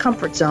Out of the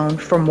Comfort Zone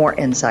for more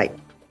insight.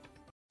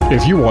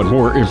 If you want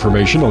more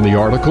information on the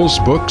articles,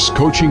 books,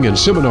 coaching, and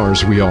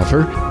seminars we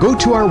offer, go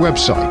to our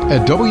website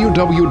at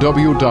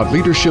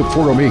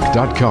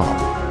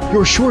www.leadershipforuminc.com.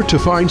 You're sure to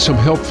find some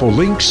helpful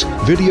links,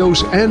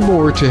 videos, and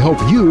more to help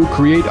you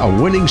create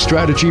a winning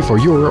strategy for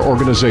your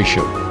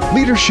organization.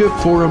 Leadership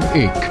Forum,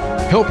 Inc.,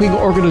 helping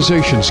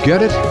organizations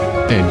get it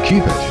and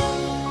keep it.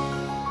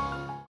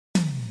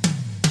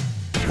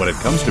 When it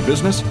comes to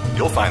business,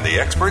 you'll find the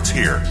experts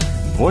here.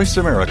 Voice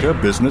America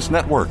Business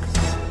Network.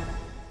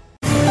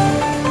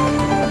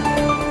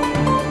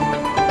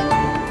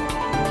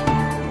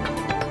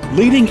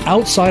 Leading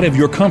outside of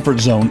your comfort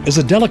zone is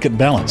a delicate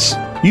balance.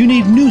 You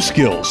need new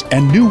skills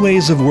and new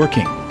ways of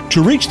working.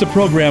 To reach the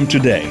program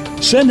today,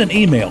 send an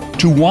email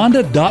to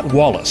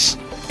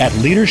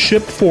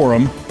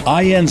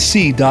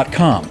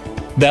wanda.wallace@leadershipforuminc.com.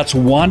 That's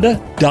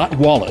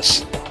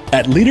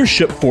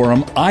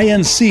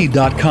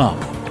wanda.wallace@leadershipforuminc.com.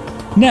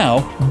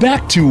 Now,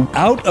 back to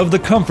Out of the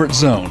Comfort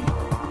Zone.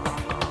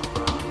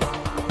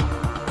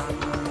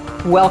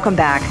 Welcome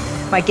back.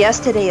 My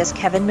guest today is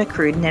Kevin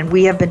McCrudden, and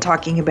we have been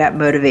talking about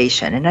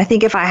motivation. And I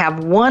think if I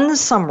have one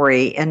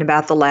summary and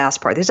about the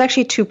last part, there's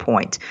actually 2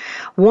 points.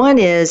 One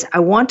is I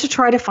want to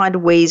try to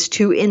find ways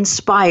to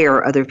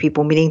inspire other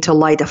people, meaning to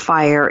light a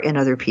fire in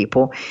other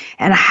people.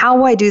 And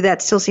how I do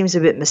that still seems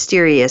a bit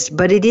mysterious,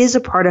 but it is a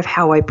part of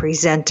how I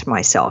present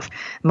myself,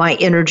 my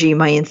energy,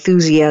 my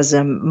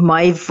enthusiasm,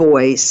 my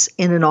voice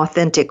in an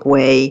authentic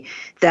way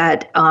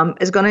that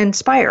is going to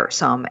inspire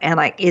some. And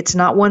it's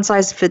not one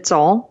size fits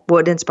all.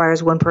 What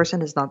inspires one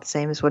person is not the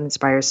same as what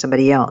inspires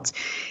somebody else.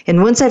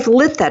 And once I've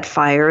lit that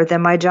fire,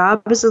 then my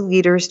job as a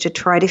leader is to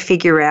try to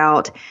figure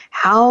out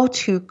how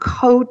to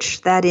coach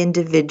that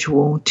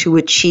individual to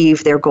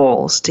achieve their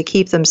goals, to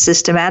keep them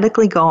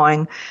systematically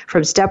going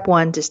from step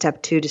 1 to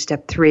step 2 to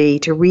step 3,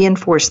 to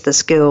reinforce the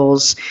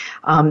skills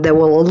that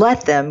will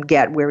let them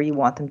get where you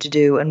want them to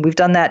do. And we've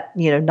done that,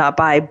 not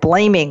by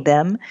blaming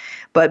them,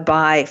 but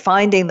by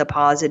finding the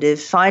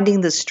positives,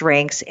 finding the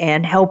strengths,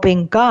 and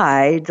helping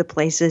guide the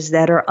places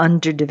that are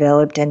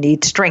underdeveloped and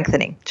need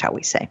strengthening, shall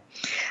we say.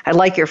 I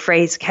like your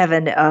phrase,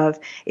 Kevin, of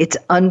it's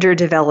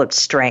underdeveloped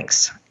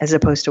strengths as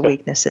opposed to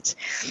weaknesses.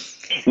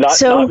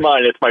 Not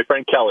mine. It's my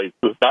friend Kelly's.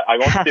 I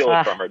won't steal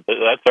it from her.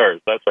 That's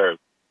hers. That's hers.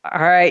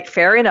 All right.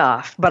 Fair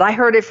enough. But I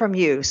heard it from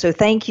you. So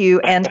thank you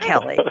and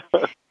Kelly.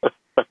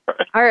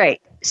 All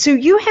right. So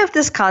you have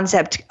this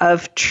concept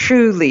of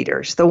true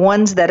leaders, the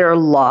ones that are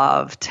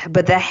loved,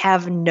 but that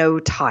have no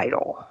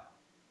title.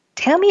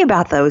 Tell me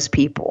about those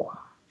people.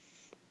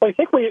 I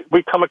think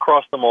we come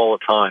across them all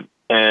the time,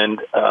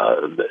 and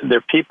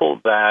they're people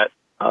that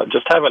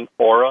just have an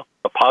aura,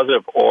 a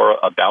positive aura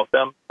about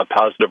them, a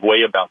positive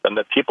way about them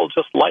that people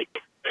just like.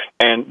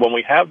 And when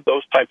we have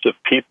those types of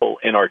people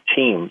in our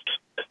teams,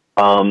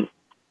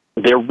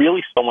 they're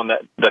really someone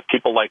that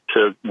people like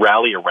to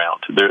rally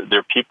around.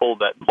 They're people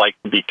that like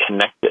to be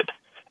connected,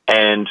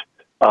 and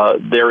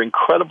they're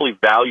incredibly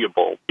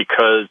valuable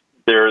because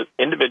they're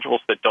individuals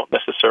that don't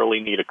necessarily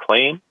need a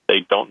claim.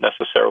 They don't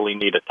necessarily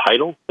need a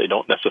title. They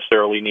don't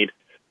necessarily need.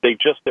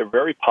 They're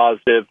very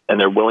positive, and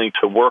they're willing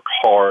to work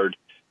hard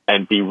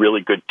and be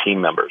really good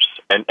team members.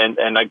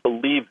 And I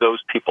believe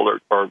those people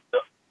are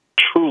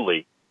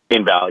truly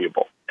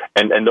invaluable.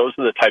 And those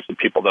are the types of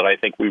people that I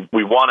think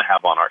we want to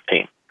have on our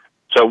team.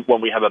 So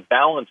when we have a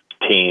balanced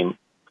team,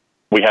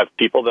 we have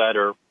people that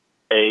are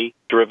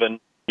A-driven,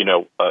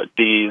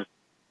 D's,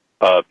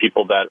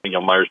 people that,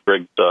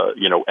 Myers-Briggs,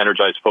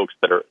 energized folks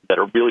that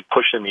are really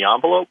pushing the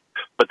envelope.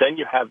 But then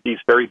you have these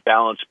very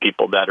balanced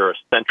people that are a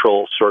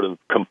central sort of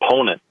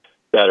component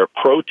that are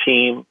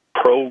pro-team,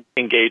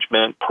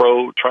 pro-engagement,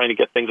 pro-trying to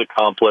get things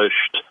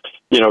accomplished.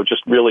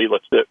 Just really,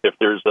 if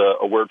there's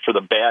a word for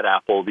the bad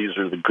apple, these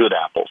are the good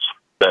apples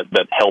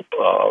that help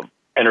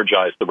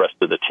energize the rest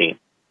of the team.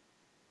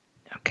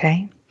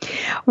 Okay.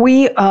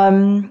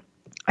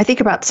 I think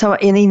about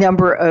any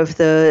number of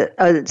the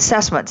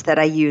assessments that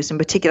I use. In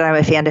particular, I'm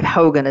a fan of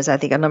Hogan, as I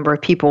think a number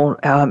of people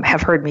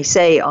have heard me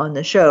say on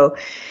the show.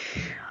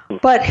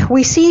 But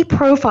we see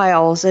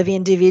profiles of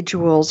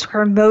individuals who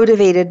are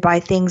motivated by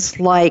things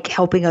like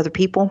helping other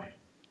people,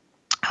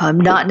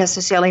 not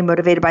necessarily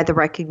motivated by the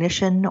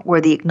recognition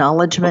or the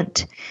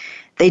acknowledgement.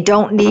 They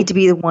don't need to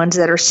be the ones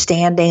that are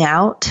standing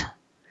out.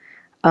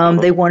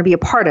 They want to be a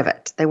part of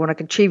it. They want to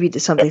contribute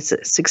to something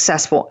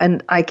successful.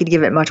 And I could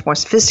give it much more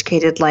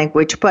sophisticated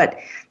language, but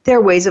there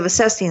are ways of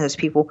assessing those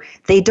people.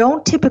 They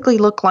don't typically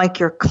look like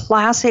your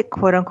classic,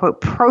 quote unquote,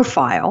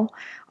 profile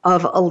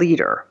of a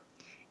leader.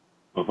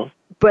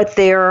 But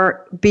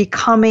they're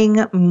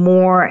becoming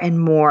more and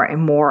more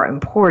and more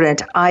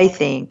important, I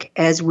think,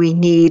 as we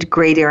need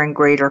greater and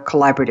greater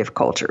collaborative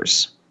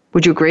cultures.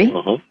 Would you agree?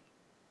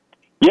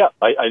 Yeah,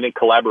 I think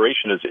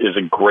collaboration is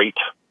a great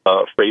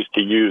phrase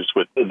to use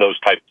with those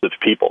types of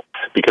people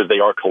because they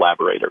are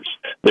collaborators.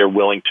 They're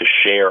willing to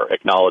share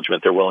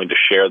acknowledgement. They're willing to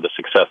share the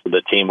success of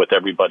the team with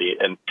everybody.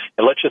 And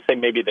let's just say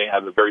maybe they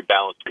have a very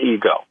balanced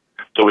ego.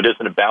 So it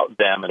isn't about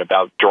them and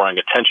about drawing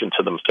attention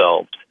to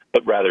themselves,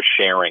 but rather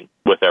sharing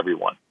with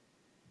everyone.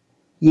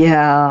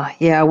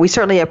 Yeah, we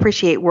certainly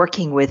appreciate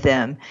working with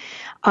them.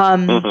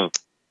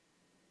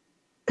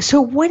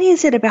 So what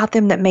is it about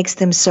them that makes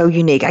them so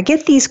unique? I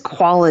get these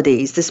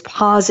qualities, this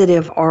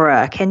positive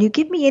aura. Can you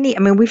give me any? I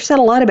mean, we've said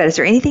a lot about it. Is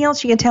there anything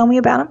else you can tell me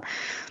about them?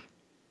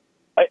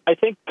 I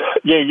think,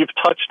 you've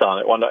touched on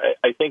it.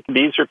 I think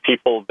these are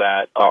people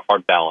that are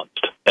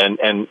balanced. And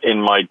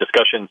in my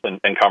discussions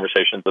and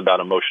conversations about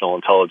emotional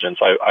intelligence,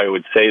 I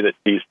would say that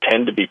these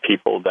tend to be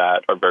people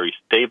that are very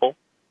stable,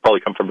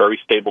 probably come from very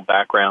stable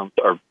backgrounds,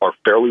 are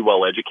fairly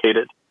well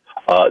educated.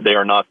 They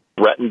are not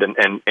threatened.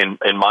 And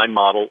in my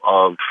model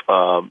of,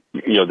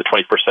 the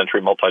 21st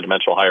century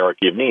multidimensional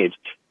hierarchy of needs,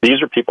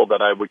 these are people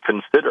that I would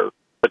consider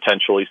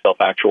potentially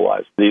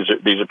self-actualized. These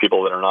are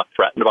people that are not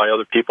threatened by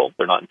other people.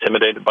 They're not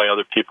intimidated by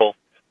other people.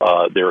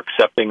 They're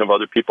accepting of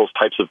other people's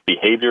types of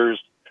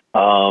behaviors.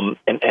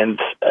 And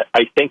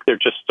I think they're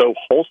just so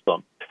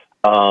wholesome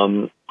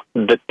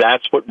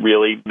that's what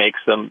really makes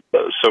them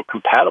so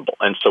compatible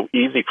and so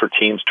easy for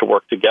teams to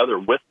work together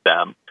with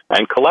them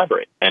and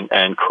collaborate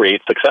and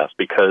create success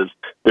because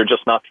they're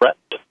just not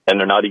threatened and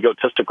they're not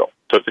egotistical.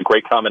 So it's a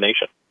great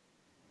combination.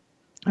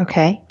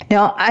 Okay.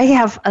 Now, I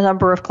have a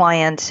number of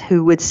clients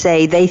who would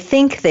say they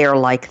think they're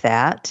like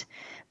that,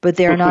 but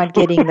they're not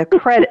getting the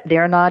credit.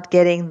 They're not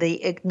getting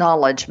the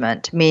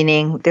acknowledgement,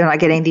 meaning they're not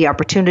getting the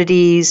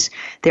opportunities.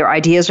 Their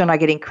ideas are not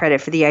getting credit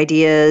for the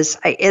ideas.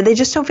 They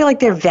just don't feel like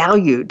they're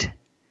valued.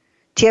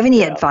 Do you have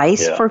any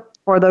advice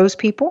for those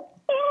people?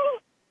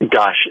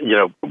 Gosh,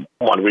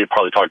 we'd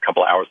probably talk a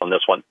couple of hours on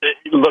this one.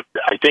 Look,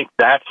 I think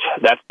that's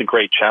the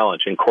great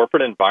challenge in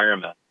corporate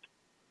environment.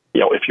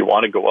 If you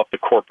want to go up the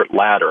corporate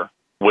ladder,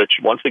 which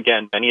once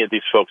again, many of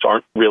these folks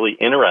aren't really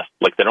interested.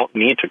 Like they don't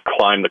need to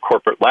climb the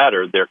corporate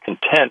ladder. They're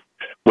content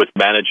with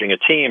managing a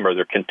team or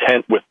they're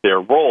content with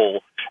their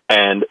role.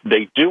 And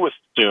they do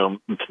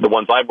assume, the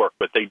ones I've worked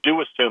with, they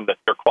do assume that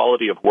their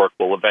quality of work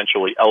will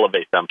eventually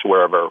elevate them to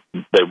wherever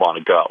they want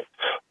to go.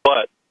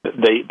 But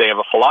they have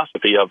a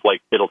philosophy of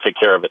like, it'll take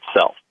care of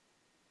itself.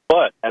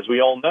 But as we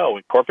all know,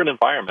 in corporate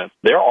environments,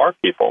 there are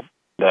people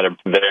that are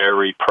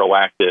very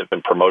proactive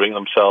in promoting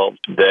themselves,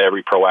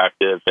 very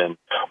proactive in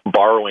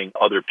borrowing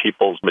other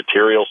people's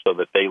material so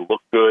that they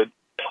look good.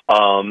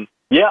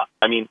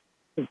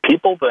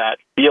 People that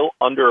feel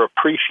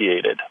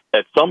underappreciated,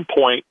 at some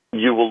point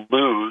you will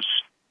lose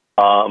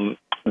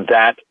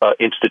that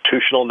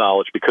institutional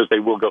knowledge because they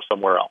will go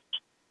somewhere else.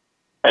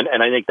 And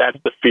I think that's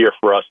the fear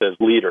for us as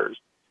leaders,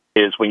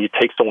 is when you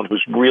take someone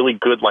who's really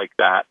good like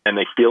that and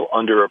they feel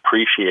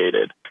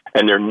underappreciated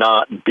and they're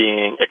not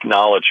being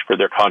acknowledged for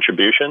their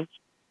contributions,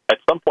 at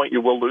some point you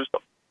will lose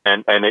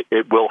them, and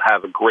it will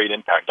have a great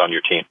impact on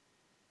your team.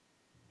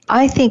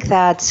 I think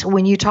that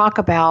when you talk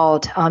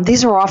about,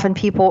 these are often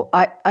people,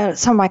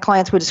 some of my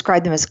clients would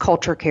describe them as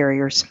culture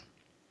carriers.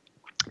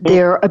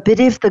 They're a bit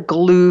of the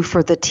glue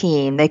for the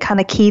team. They kind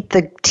of keep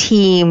the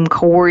team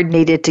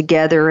coordinated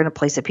together in a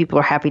place that people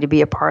are happy to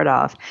be a part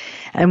of.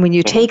 And when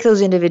you take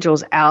those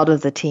individuals out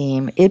of the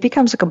team, it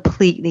becomes a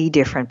completely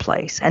different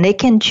place. And it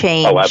can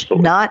change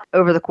not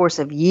over the course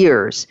of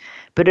years,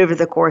 but over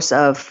the course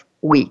of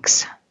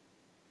weeks.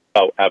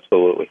 Oh,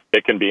 absolutely.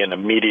 It can be an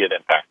immediate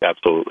impact.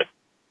 Absolutely.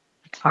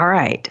 All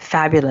right.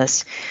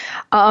 Fabulous.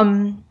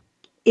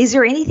 Is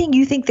there anything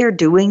you think they're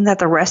doing that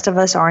the rest of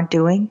us aren't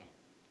doing?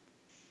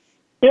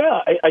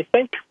 Yeah, I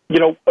think,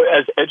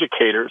 as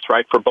educators,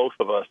 right, for both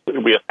of us,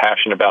 we have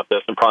passion about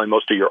this, and probably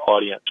most of your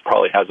audience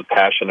probably has a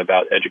passion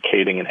about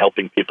educating and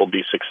helping people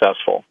be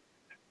successful.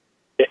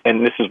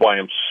 And this is why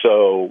I'm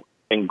so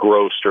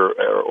engrossed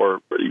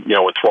or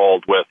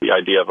enthralled with the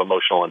idea of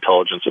emotional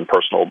intelligence and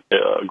personal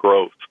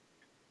growth,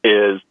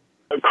 is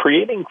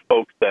creating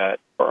folks that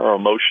are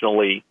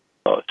emotionally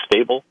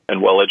stable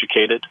and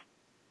well-educated,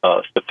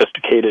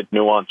 sophisticated,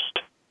 nuanced.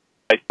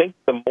 I think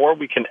the more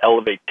we can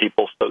elevate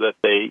people so that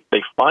they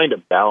find a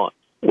balance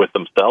with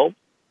themselves,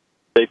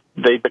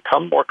 they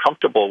become more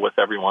comfortable with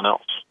everyone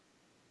else.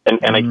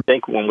 And I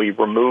think when we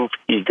remove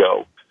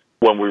ego,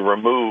 when we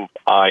remove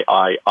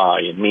I,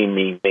 and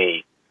me,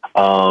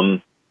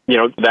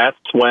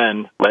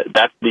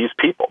 that's these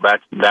people.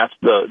 That's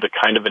the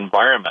kind of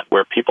environment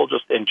where people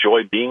just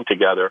enjoy being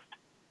together.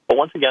 But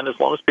once again, as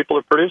long as people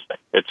are producing,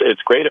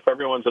 it's great if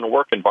everyone's in a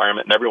work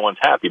environment and everyone's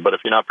happy. But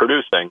if you're not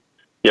producing,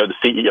 the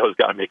CEO's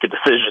got to make a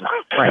decision.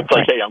 It's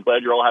like, hey, I'm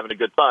glad you're all having a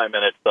good time,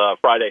 and it's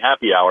Friday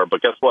happy hour,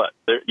 but guess what?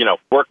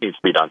 Work needs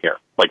to be done here.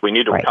 Like, we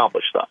need to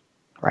accomplish stuff.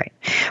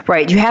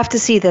 Right. You have to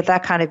see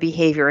that kind of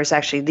behavior is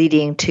actually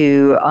leading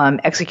to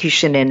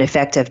execution and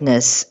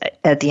effectiveness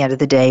at the end of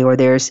the day, or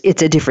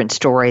it's a different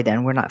story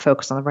then. We're not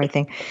focused on the right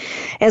thing.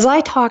 As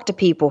I talk to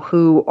people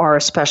who are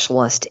a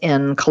specialist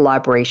in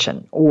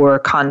collaboration or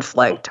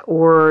conflict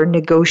or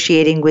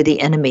negotiating with the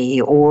enemy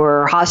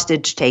or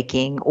hostage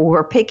taking,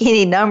 or pick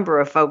any number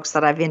of folks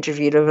that I've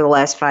interviewed over the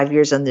last 5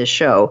 years on this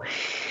show,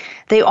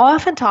 they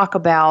often talk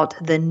about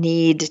the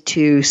need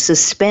to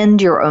suspend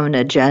your own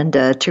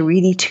agenda, to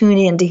really tune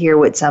in to hear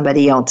what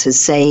somebody else is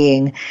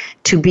saying,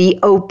 to be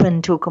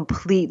open to a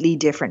completely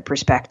different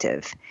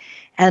perspective.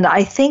 And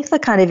I think the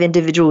kind of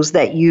individuals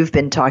that you've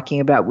been talking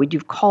about, what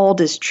you've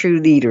called as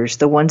true leaders,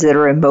 the ones that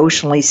are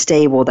emotionally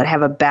stable, that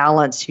have a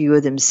balanced view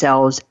of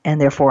themselves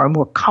and therefore are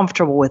more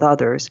comfortable with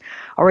others,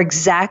 are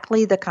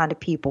exactly the kind of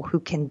people who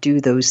can do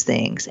those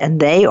things.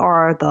 And they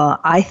are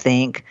I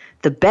think,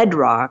 the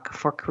bedrock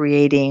for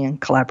creating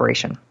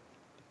collaboration.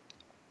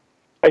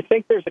 I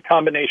think there's a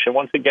combination.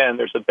 Once again,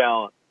 there's a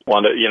balance.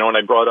 When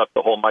I brought up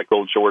the whole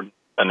Michael Jordan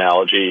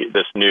analogy,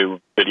 this new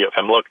video of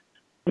him, look,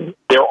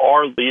 there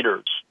are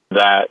leaders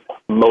that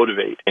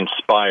motivate,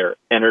 inspire,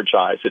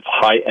 energize. It's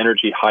high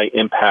energy, high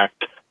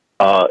impact,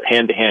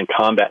 hand-to-hand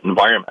combat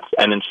environments.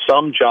 And in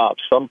some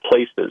jobs, some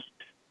places,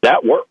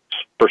 that works.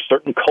 For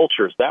certain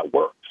cultures, that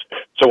works.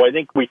 So I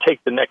think we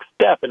take the next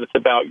step, and it's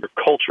about your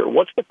culture.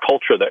 What's the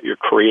culture that you're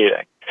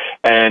creating?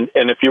 And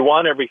if you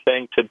want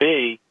everything to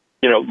be,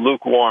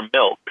 lukewarm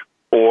milk,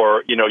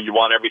 or, you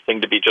want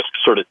everything to be just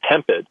sort of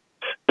tepid,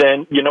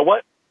 then you know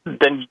what?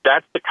 Then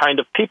that's the kind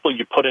of people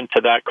you put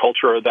into that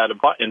culture or that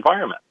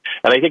environment.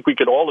 And I think we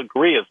could all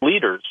agree as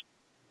leaders,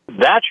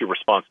 that's your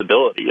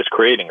responsibility, is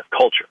creating a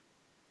culture.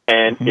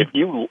 And if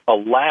you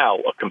allow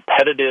a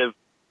competitive,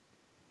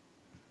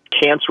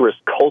 cancerous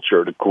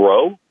culture to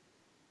grow,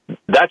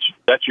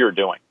 that's your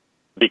doing,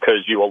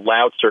 because you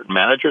allowed certain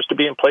managers to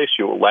be in place,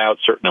 you allowed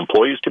certain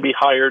employees to be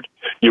hired,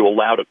 you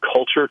allowed a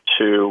culture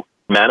to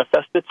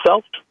manifest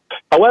itself.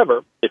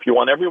 However, if you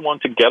want everyone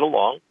to get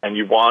along and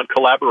you want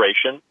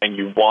collaboration and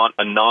you want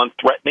a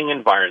non-threatening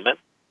environment,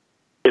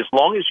 as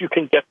long as you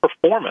can get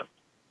performance,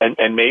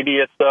 and maybe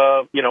it's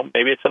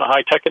maybe it's in a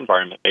high-tech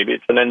environment, maybe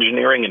it's an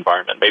engineering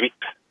environment, maybe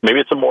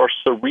it's a more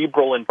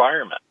cerebral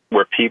environment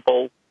where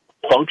people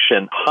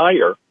function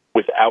higher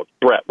without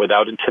threat,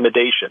 without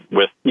intimidation,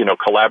 with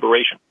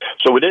collaboration.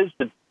 So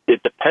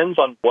it depends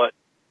on what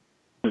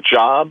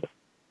job,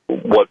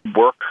 what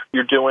work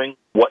you're doing,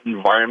 what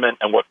environment,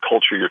 and what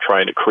culture you're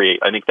trying to create.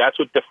 I think that's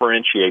what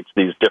differentiates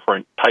these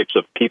different types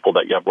of people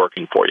that you have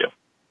working for you.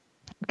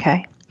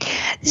 Okay.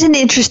 This is an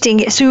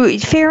interesting, so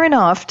fair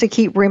enough to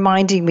keep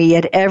reminding me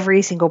at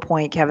every single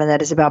point, Kevin,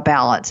 that is about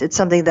balance. It's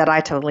something that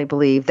I totally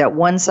believe, that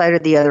one side or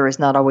the other is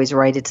not always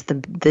right. It's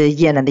the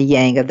yin and the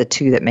yang of the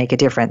two that make a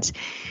difference.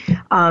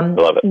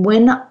 Love it.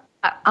 When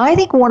I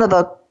think one of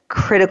the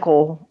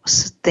critical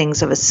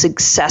things of a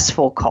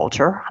successful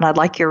culture, and I'd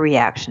like your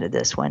reaction to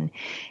this one,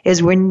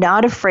 is we're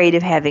not afraid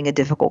of having a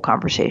difficult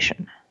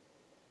conversation.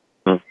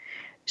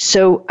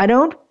 So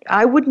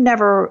I would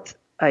never,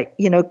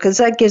 because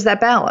that gives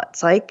that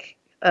balance. Like,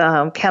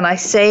 can I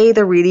say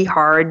the really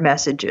hard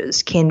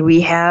messages? Can we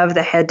have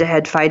the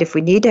head-to-head fight if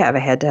we need to have a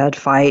head-to-head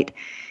fight?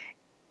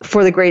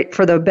 for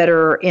the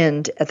better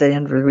end at the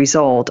end of the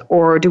result?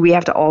 Or do we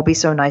have to all be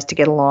so nice to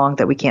get along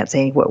that we can't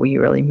say what we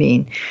really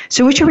mean?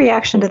 So what's your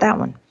reaction to that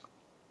one?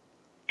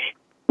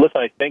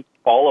 Listen, I think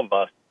all of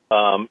us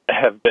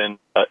have been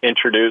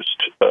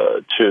introduced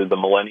to the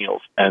millennials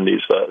and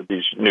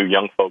these new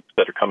young folks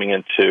that are coming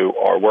into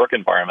our work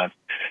environments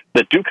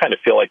that do kind of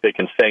feel like they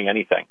can say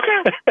anything.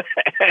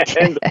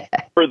 And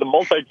for the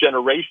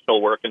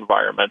multi-generational work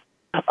environment,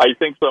 I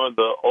think some of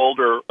the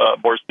older,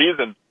 more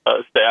seasoned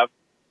staff,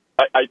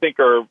 I think,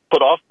 are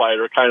put off by it,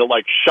 or kind of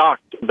like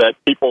shocked that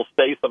people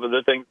say some of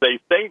the things they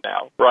say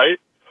now, right?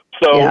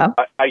 So yeah.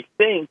 I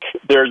think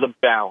there's a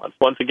balance.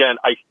 Once again,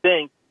 I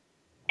think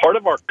part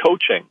of our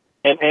coaching,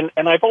 and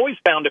I've always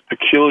found it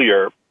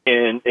peculiar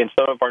in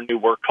some of our new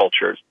work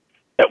cultures,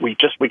 that we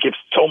give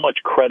so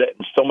much credit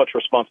and so much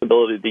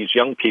responsibility to these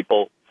young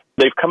people.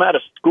 They've come out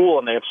of school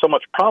and they have so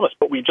much promise,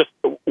 but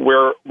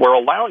we're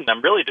allowing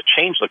them really to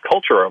change the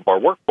culture of our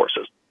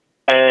workforces.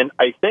 And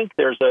I think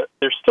there's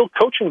still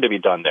coaching to be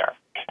done there.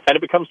 And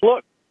it becomes,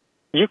 look,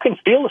 you can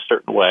feel a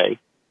certain way,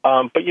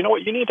 but you know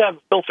what? You need to have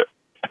a filter.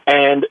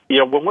 And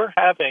when we're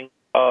having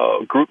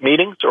group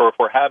meetings, or if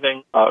we're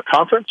having a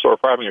conference, or if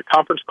we're having a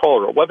conference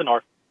call or a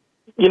webinar,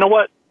 you know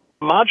what?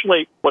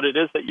 Modulate what it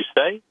is that you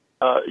say.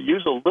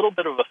 Use a little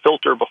bit of a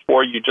filter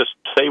before you just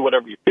say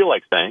whatever you feel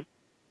like saying.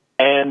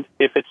 And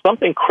if it's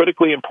something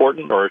critically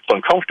important or it's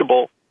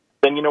uncomfortable,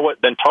 then you know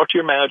what? Then talk to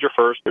your manager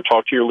first, or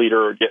talk to your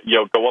leader, or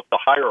go up the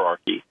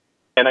hierarchy.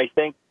 And I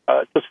think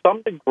to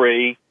some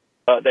degree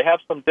they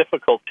have some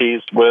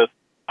difficulties with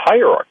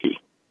hierarchy.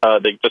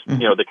 They just,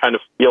 they kind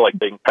of feel like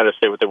they can kind of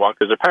say what they want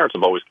because their parents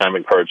have always kind of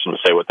encouraged them to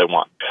say what they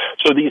want.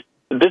 So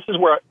this is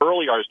where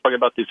earlier I was talking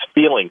about this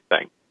feeling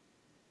thing.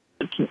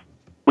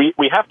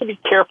 We have to be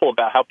careful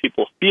about how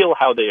people feel,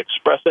 how they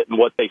express it, and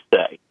what they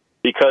say,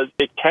 because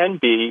it can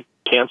be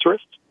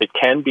cancerous. It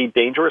can be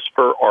dangerous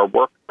for our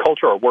work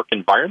culture, our work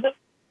environment.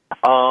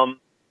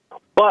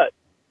 But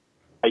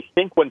I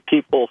think when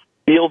people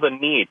feel the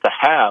need to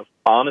have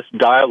honest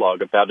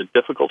dialogue about a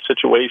difficult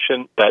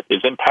situation that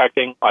is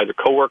impacting either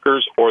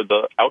coworkers or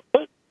the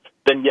output,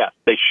 then yes,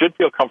 they should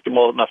feel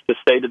comfortable enough to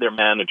say to their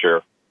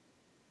manager,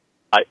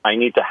 I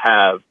need to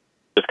have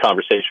this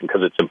conversation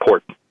because it's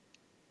important.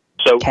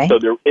 So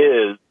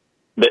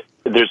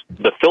there's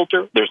the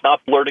filter. There's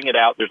not blurting it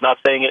out. There's not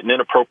saying it in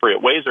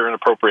inappropriate ways or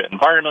inappropriate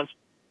environments.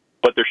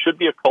 But there should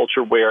be a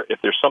culture where if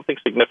there's something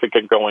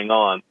significant going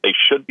on, they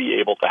should be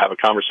able to have a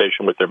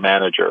conversation with their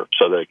manager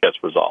so that it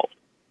gets resolved.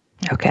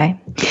 Okay.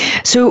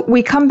 So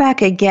we come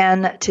back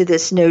again to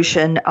this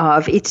notion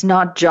of it's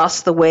not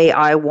just the way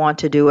I want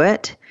to do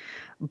it,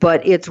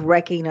 but it's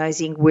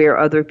recognizing where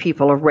other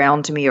people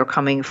around me are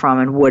coming from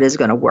and what is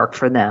going to work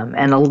for them.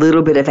 And a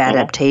little bit of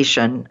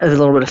adaptation, a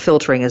little bit of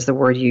filtering is the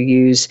word you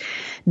use,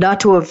 not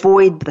to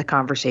avoid the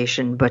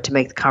conversation, but to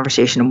make the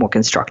conversation a more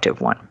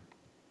constructive one.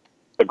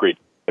 Agreed.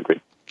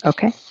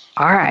 Okay.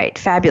 All right.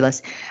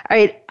 Fabulous. All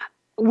right.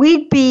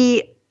 We'd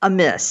be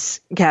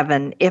amiss,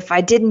 Kevin, if I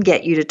didn't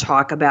get you to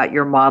talk about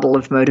your model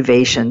of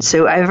motivation.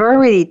 So I've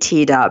already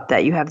teed up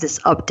that you have this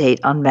update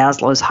on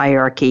Maslow's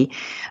hierarchy.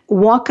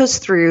 Walk us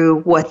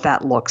through what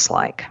that looks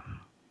like.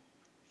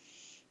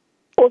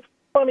 Well, it's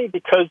funny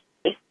because,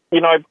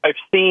 I've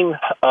seen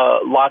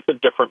lots of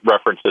different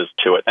references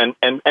to it.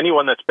 And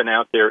anyone that's been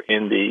out there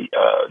in the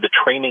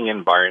training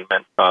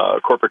environment,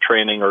 corporate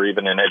training, or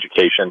even in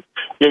education,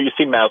 you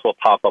see Maslow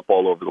pop up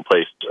all over the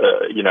place,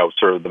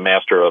 sort of the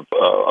master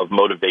of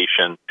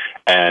motivation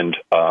and,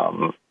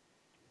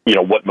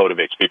 what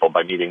motivates people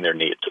by meeting their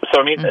needs.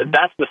 So,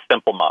 that's the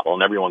simple model,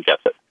 and everyone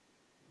gets it.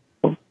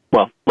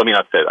 Well, let me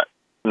not say that.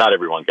 Not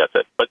everyone gets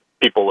it, but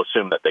people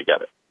assume that they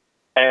get it.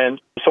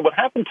 And so what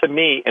happened to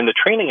me in the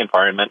training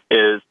environment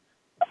is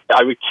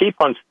I would keep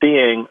on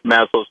seeing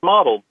Maslow's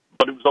model,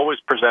 but it was always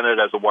presented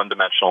as a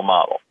one-dimensional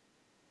model.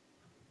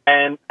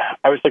 And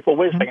I was like, well,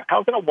 wait a second.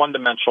 How can a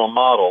one-dimensional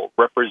model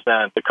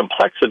represent the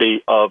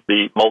complexity of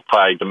the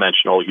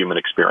multi-dimensional human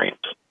experience?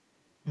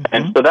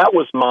 And so that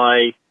was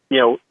my,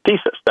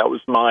 thesis. That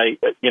was my,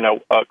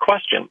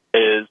 question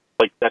is,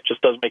 like, that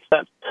just doesn't make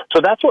sense.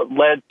 So that's what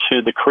led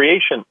to the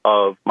creation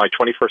of my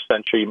 21st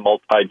century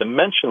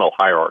multi-dimensional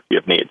hierarchy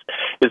of needs,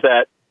 is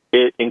that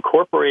it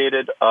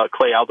incorporated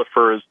Clay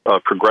Aldifer's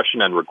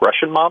progression and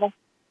regression model.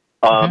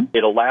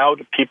 It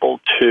allowed people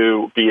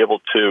to be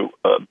able to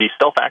be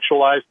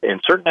self-actualized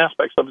in certain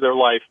aspects of their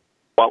life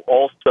while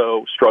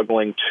also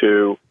struggling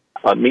to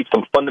meet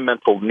some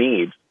fundamental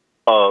needs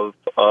of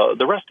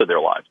the rest of their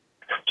lives.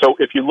 So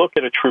if you look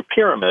at a true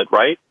pyramid,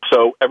 right,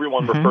 so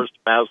everyone refers to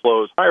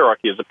Maslow's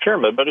hierarchy as a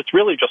pyramid, but it's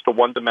really just a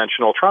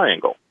one-dimensional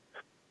triangle.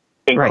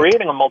 In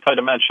creating a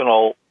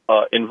multidimensional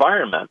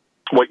environment,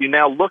 what you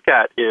now look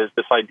at is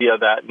this idea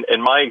that,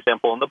 in my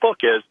example in the book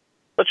is,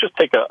 let's just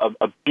take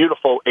a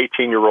beautiful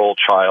 18-year-old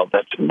child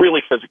that's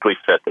really physically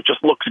fit, that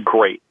just looks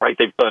great, right?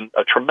 They've done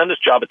a tremendous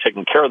job of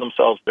taking care of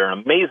themselves. They're an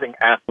amazing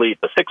athlete,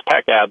 the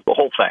six-pack abs, the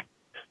whole thing.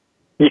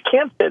 You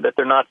can't say that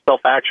they're not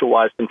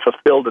self-actualized and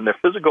fulfilled in their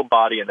physical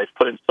body and they've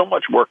put in so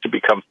much work to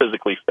become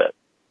physically fit.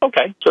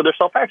 Okay, so they're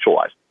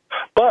self-actualized.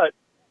 But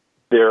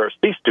they're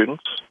C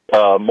students,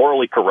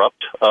 morally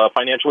corrupt,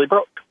 financially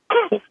broke.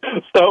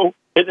 So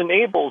it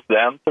enables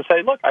them to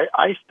say, look,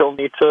 I still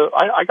need to,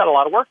 I got a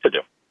lot of work to do,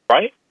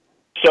 right?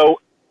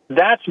 So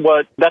that's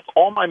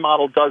all my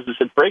model does, is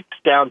it breaks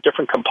down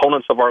different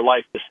components of our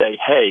life to say,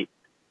 hey,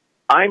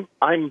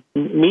 I'm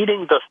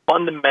meeting the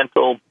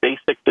fundamental,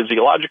 basic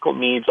physiological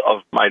needs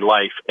of my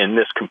life in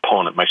this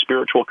component, my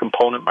spiritual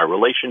component, my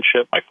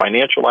relationship, my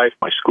financial life,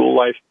 my school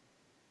life.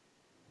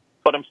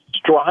 But I'm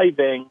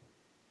striving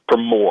for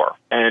more.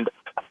 And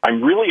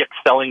I'm really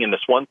excelling in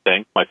this one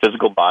thing, my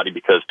physical body,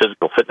 because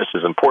physical fitness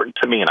is important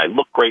to me, and I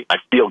look great, and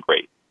I feel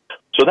great.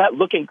 So that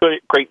looking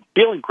good, great,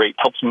 feeling great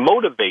helps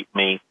motivate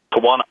me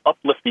to want to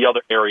uplift the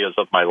other areas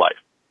of my life.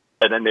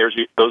 And then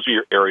those are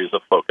your areas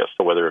of focus.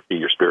 So whether it be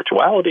your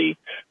spirituality,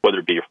 whether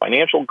it be your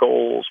financial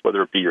goals,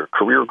 whether it be your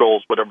career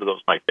goals, whatever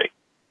those might be.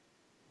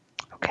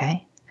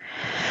 Okay.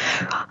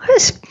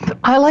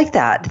 I like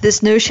that.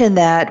 This notion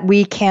that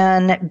we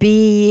can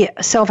be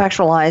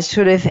self-actualized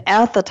sort of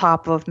at the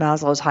top of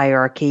Maslow's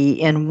hierarchy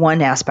in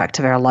one aspect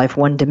of our life,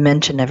 one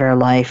dimension of our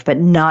life, but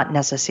not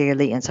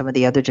necessarily in some of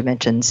the other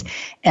dimensions.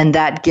 And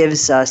that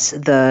gives us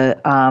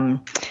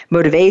the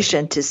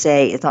motivation to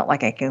say it's not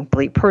like I'm a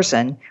complete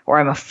person or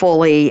I'm a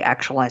fully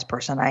actualized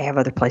person. I have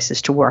other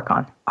places to work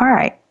on. All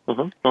right.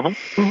 Mm-hmm,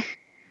 mm-hmm, mm-hmm.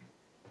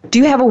 Do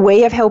you have a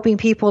way of helping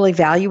people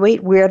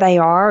evaluate where they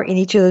are in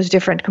each of those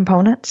different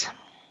components?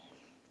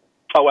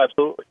 Oh,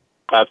 absolutely.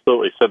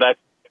 Absolutely. So that's,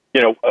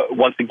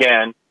 once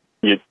again,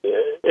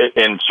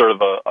 in sort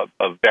of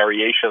a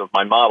variation of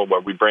my model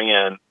where we bring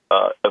in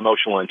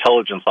emotional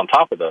intelligence on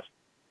top of this.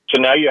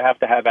 So now you have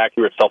to have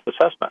accurate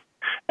self-assessment.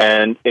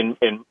 And in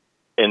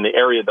the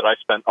area that I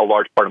spent a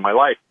large part of my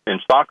life in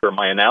soccer,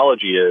 my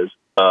analogy is,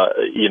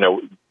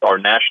 our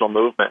national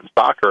movement in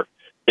soccer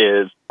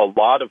is a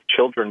lot of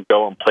children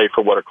go and play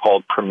for what are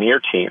called premier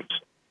teams.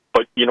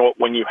 But,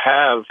 when you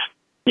have,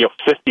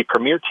 50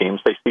 premier teams,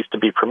 they cease to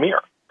be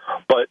premier.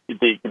 But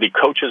the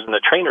coaches and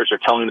the trainers are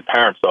telling the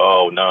parents,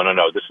 oh,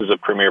 no, this is a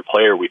premier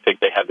player. We think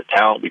they have the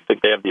talent. We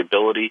think they have the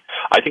ability.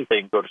 I think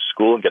they can go to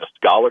school and get a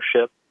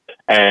scholarship.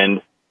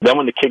 And then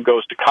when the kid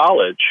goes to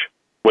college,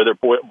 whether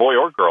boy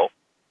or girl,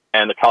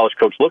 and the college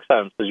coach looks at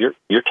him and says,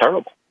 you're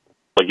terrible.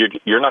 Like,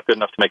 you're not good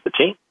enough to make the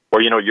team.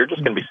 Or, you're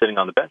just going to be sitting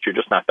on the bench. You're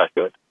just not that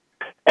good.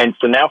 And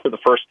so now for the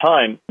first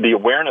time, the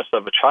awareness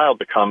of a child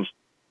becomes,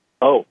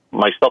 oh,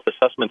 my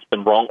self-assessment's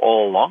been wrong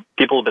all along.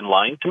 People have been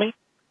lying to me.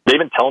 They've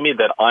been telling me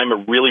that I'm a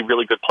really,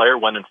 really good player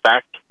when, in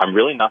fact, I'm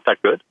really not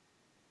that good.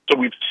 So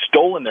we've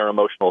stolen their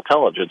emotional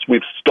intelligence.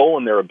 We've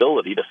stolen their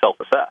ability to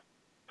self-assess.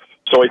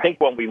 So I think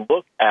when we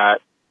look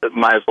at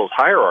Maslow's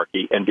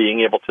hierarchy and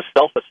being able to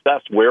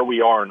self-assess where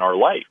we are in our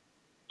life,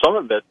 some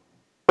of it's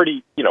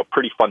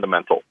pretty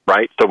fundamental,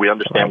 right? So we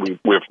understand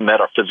we've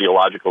met our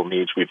physiological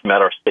needs, we've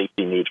met our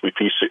safety needs, we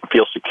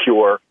feel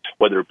secure,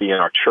 whether it be in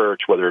our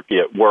church, whether it be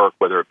at work,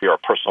 whether it be our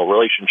personal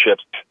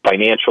relationships,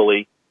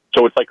 financially.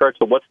 So it's like, all right,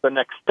 so what's the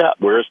next step?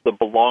 Where's the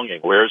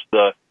belonging? Where's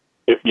the,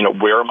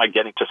 where am I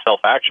getting to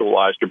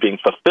self-actualized or being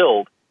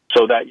fulfilled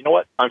so that,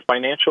 I'm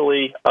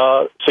financially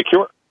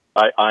secure.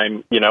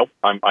 I'm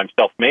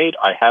self-made.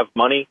 I have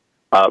money.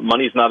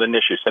 Money's not an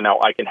issue. So now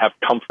I can have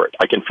comfort.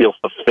 I can feel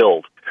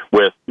fulfilled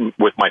with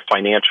my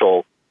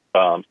financial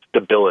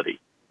stability.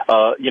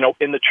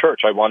 In the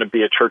church, I want to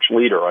be a church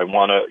leader. I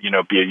want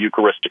to, be a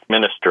Eucharistic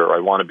minister. I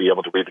want to be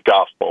able to read the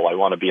gospel. I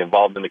want to be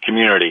involved in the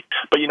community.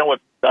 But you know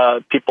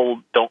what?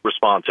 People don't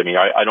respond to me.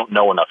 I don't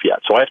know enough yet.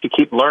 So I have to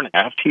keep learning.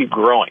 I have to keep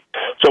growing.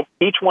 So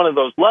each one of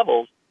those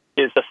levels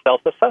is a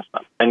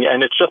self-assessment.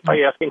 And it's just by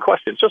asking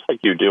questions, just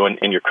like you do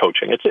in your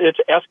coaching. It's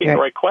asking the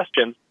right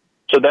questions.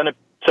 So then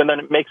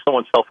it makes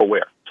someone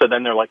self-aware. So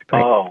then they're like,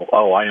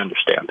 oh, I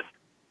understand.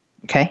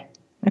 Okay.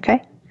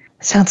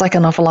 Sounds like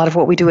an awful lot of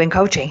what we do in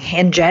coaching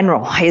in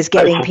general is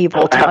getting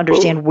people to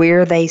understand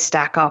where they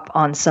stack up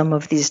on some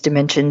of these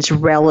dimensions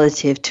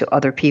relative to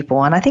other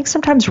people. And I think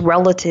sometimes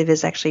relative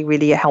is actually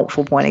really a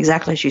helpful point,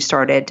 exactly as you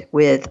started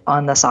with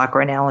on the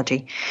soccer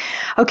analogy.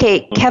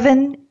 Okay,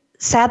 Kevin,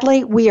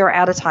 sadly, we are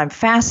out of time.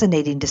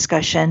 Fascinating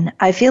discussion.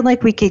 I feel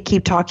like we could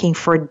keep talking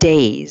for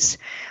days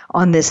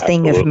on this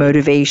thing of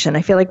motivation.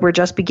 I feel like we're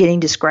just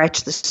beginning to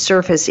scratch the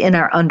surface in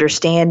our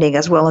understanding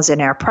as well as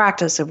in our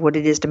practice of what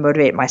it is to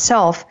motivate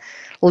myself,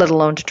 let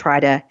alone to try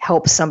to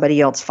help somebody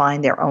else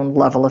find their own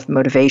level of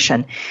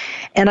motivation.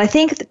 And I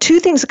think the two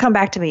things that come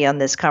back to me on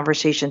this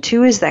conversation,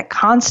 too, is that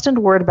constant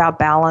word about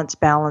balance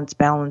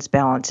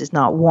is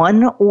not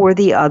one or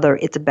the other.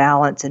 It's a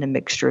balance and a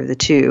mixture of the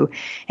two.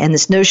 And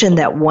this notion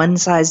that one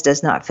size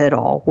does not fit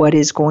all. What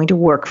is going to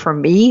work for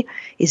me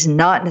is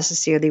not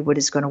necessarily what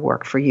is going to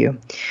work for you.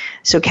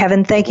 So,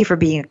 Kevin, thank you for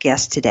being a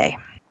guest today.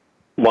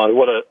 Well,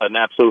 what an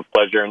absolute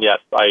pleasure. And yes,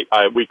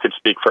 we could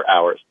speak for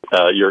hours.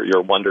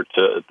 You're wonderful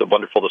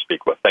to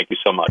speak with. Thank you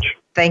so much.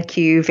 Thank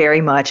you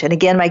very much. And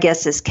again, my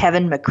guest is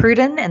Kevin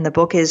McCrudden, and the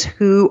book is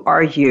Who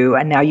Are You?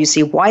 And now you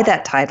see why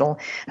that title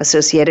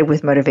associated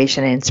with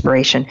motivation and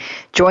inspiration.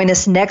 Join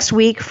us next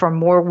week for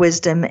more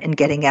wisdom in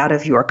getting out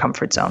of your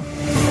comfort zone.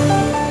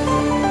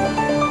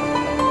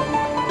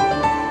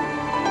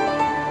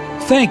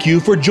 Thank you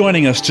for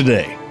joining us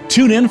today.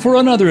 Tune in for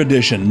another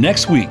edition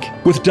next week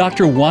with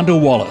Dr. Wanda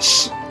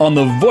Wallace on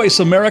the Voice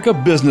America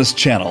Business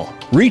Channel.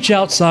 Reach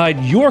outside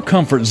your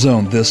comfort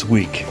zone this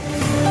week.